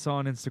thing I saw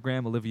on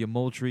Instagram, Olivia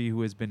Moultrie,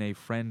 who has been a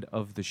friend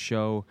of the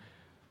show,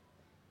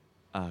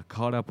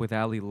 caught up with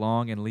Ali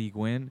Long and Lee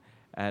Gwynn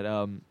at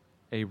a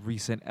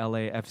recent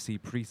LAFC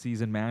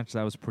preseason match.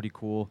 That was pretty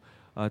cool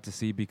to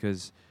see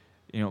because,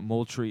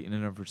 Moultrie in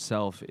and of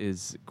herself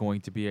is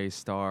going to be a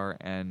star,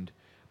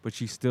 but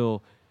she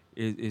still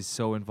is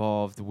so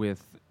involved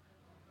with,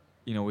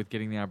 with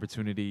getting the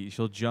opportunity.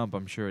 She'll jump,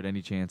 I'm sure, at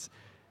any chance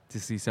to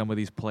see some of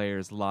these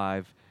players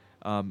live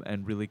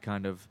and really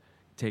kind of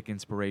take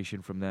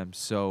inspiration from them.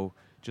 So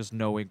just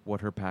knowing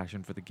what her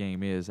passion for the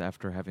game is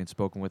after having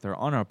spoken with her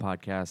on our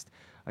podcast,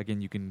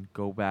 again, you can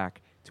go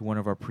back to one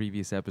of our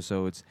previous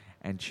episodes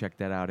and check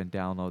that out and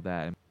download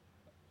that. And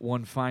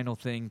one final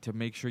thing to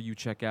make sure you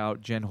check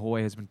out, Jen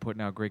Hoy has been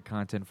putting out great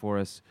content for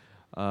us.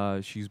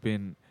 She's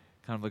been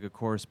kind of like a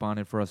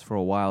correspondent for us for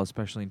a while,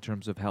 especially in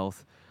terms of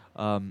health.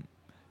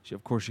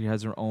 She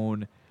has her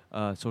own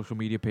social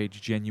media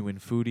page, Genuine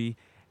Foodie,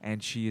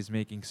 and she is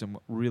making some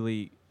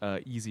really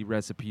easy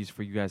recipes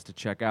for you guys to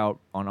check out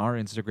on our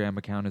Instagram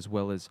account, as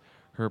well as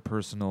her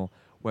personal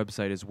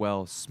website as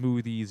well.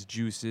 Smoothies,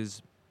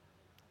 juices,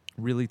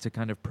 really to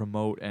kind of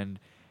promote and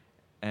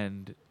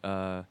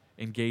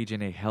engage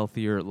in a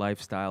healthier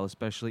lifestyle,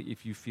 especially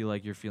if you feel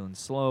like you're feeling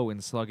slow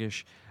and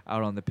sluggish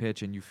out on the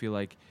pitch and you feel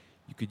like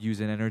you could use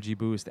an energy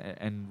boost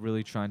and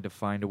really trying to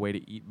find a way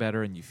to eat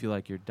better, and you feel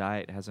like your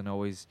diet hasn't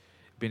always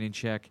been in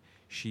check.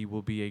 She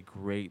will be a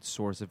great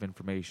source of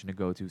information to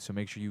go to. So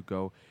make sure you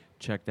go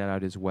check that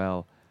out as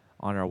well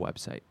on our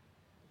website.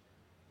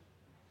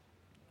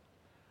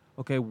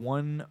 Okay,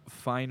 one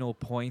final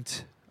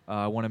point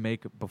I want to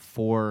make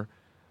before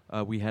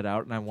we head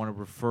out, and I want to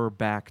refer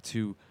back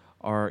to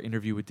our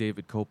interview with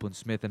David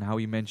Copeland-Smith and how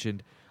he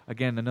mentioned,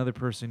 again, another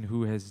person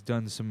who has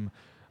done some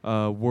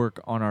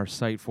work on our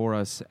site for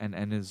us and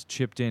has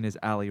chipped in is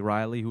Ali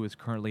Riley, who is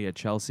currently at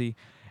Chelsea.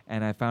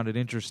 And I found it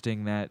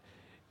interesting that,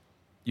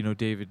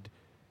 David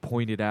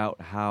pointed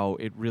out how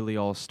it really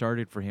all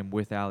started for him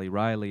with Ali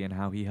Riley and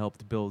how he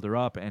helped build her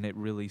up, and it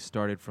really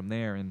started from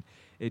there, and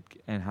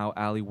how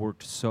Ali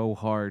worked so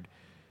hard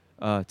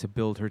to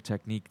build her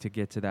technique to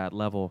get to that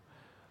level.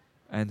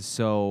 And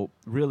so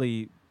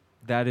really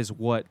that is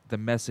what the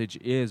message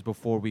is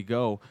before we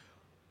go.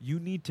 You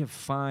need to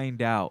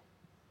find out,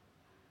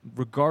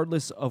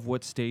 regardless of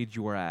what stage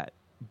you are at,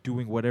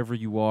 doing whatever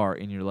you are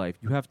in your life,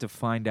 you have to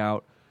find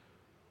out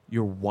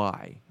your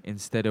why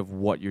instead of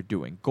what you're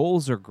doing.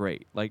 Goals are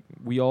great. Like,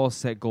 we all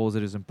set goals.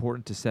 It is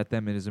important to set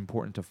them. It is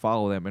important to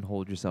follow them and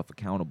hold yourself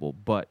accountable.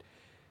 But,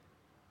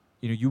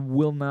 you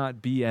will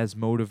not be as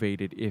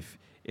motivated if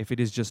it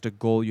is just a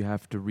goal you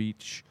have to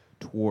reach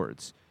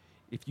towards.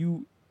 If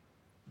you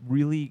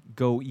really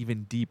go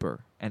even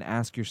deeper and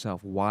ask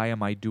yourself, why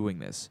am I doing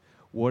this?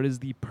 What is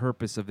the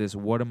purpose of this?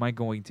 What am I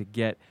going to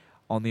get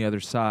on the other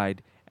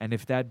side? And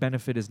if that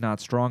benefit is not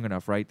strong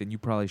enough, right, then you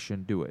probably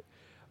shouldn't do it.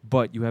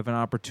 But you have an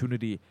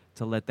opportunity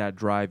to let that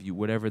drive you,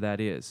 whatever that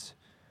is.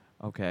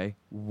 Okay?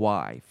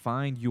 Why?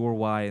 Find your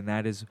why, and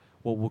that is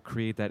what will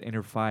create that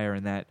inner fire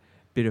and that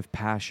bit of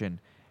passion.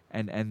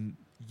 And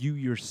you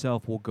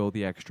yourself will go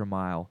the extra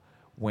mile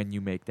when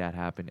you make that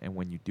happen and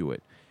when you do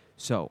it.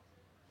 So,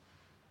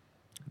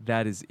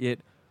 that is it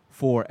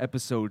for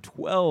episode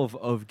 12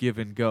 of Give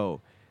and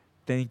Go.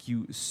 Thank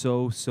you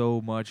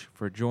so much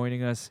for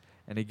joining us.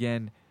 And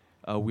again,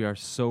 we are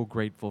so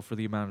grateful for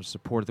the amount of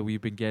support that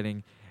we've been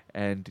getting.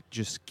 And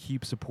just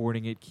keep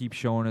supporting it. Keep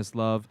showing us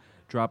love.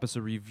 Drop us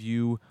a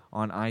review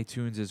on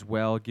iTunes as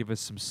well. Give us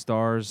some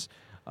stars.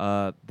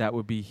 That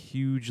would be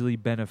hugely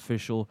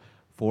beneficial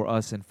for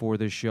us and for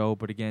this show.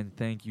 But again,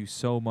 thank you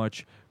so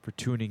much for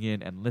tuning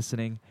in and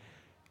listening.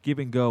 Give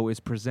and Go is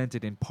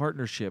presented in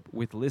partnership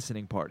with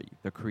Listening Party,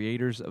 the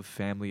creators of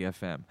Family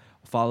FM.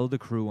 Follow the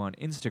crew on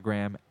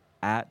Instagram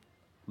at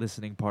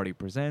Listening Party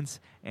Presents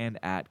and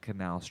at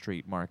Canal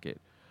Street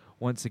Market.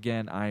 Once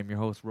again, I am your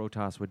host,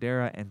 Rotas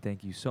Wadera, and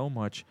thank you so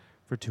much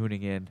for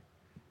tuning in.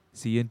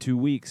 See you in 2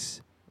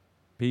 weeks.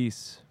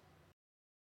 Peace.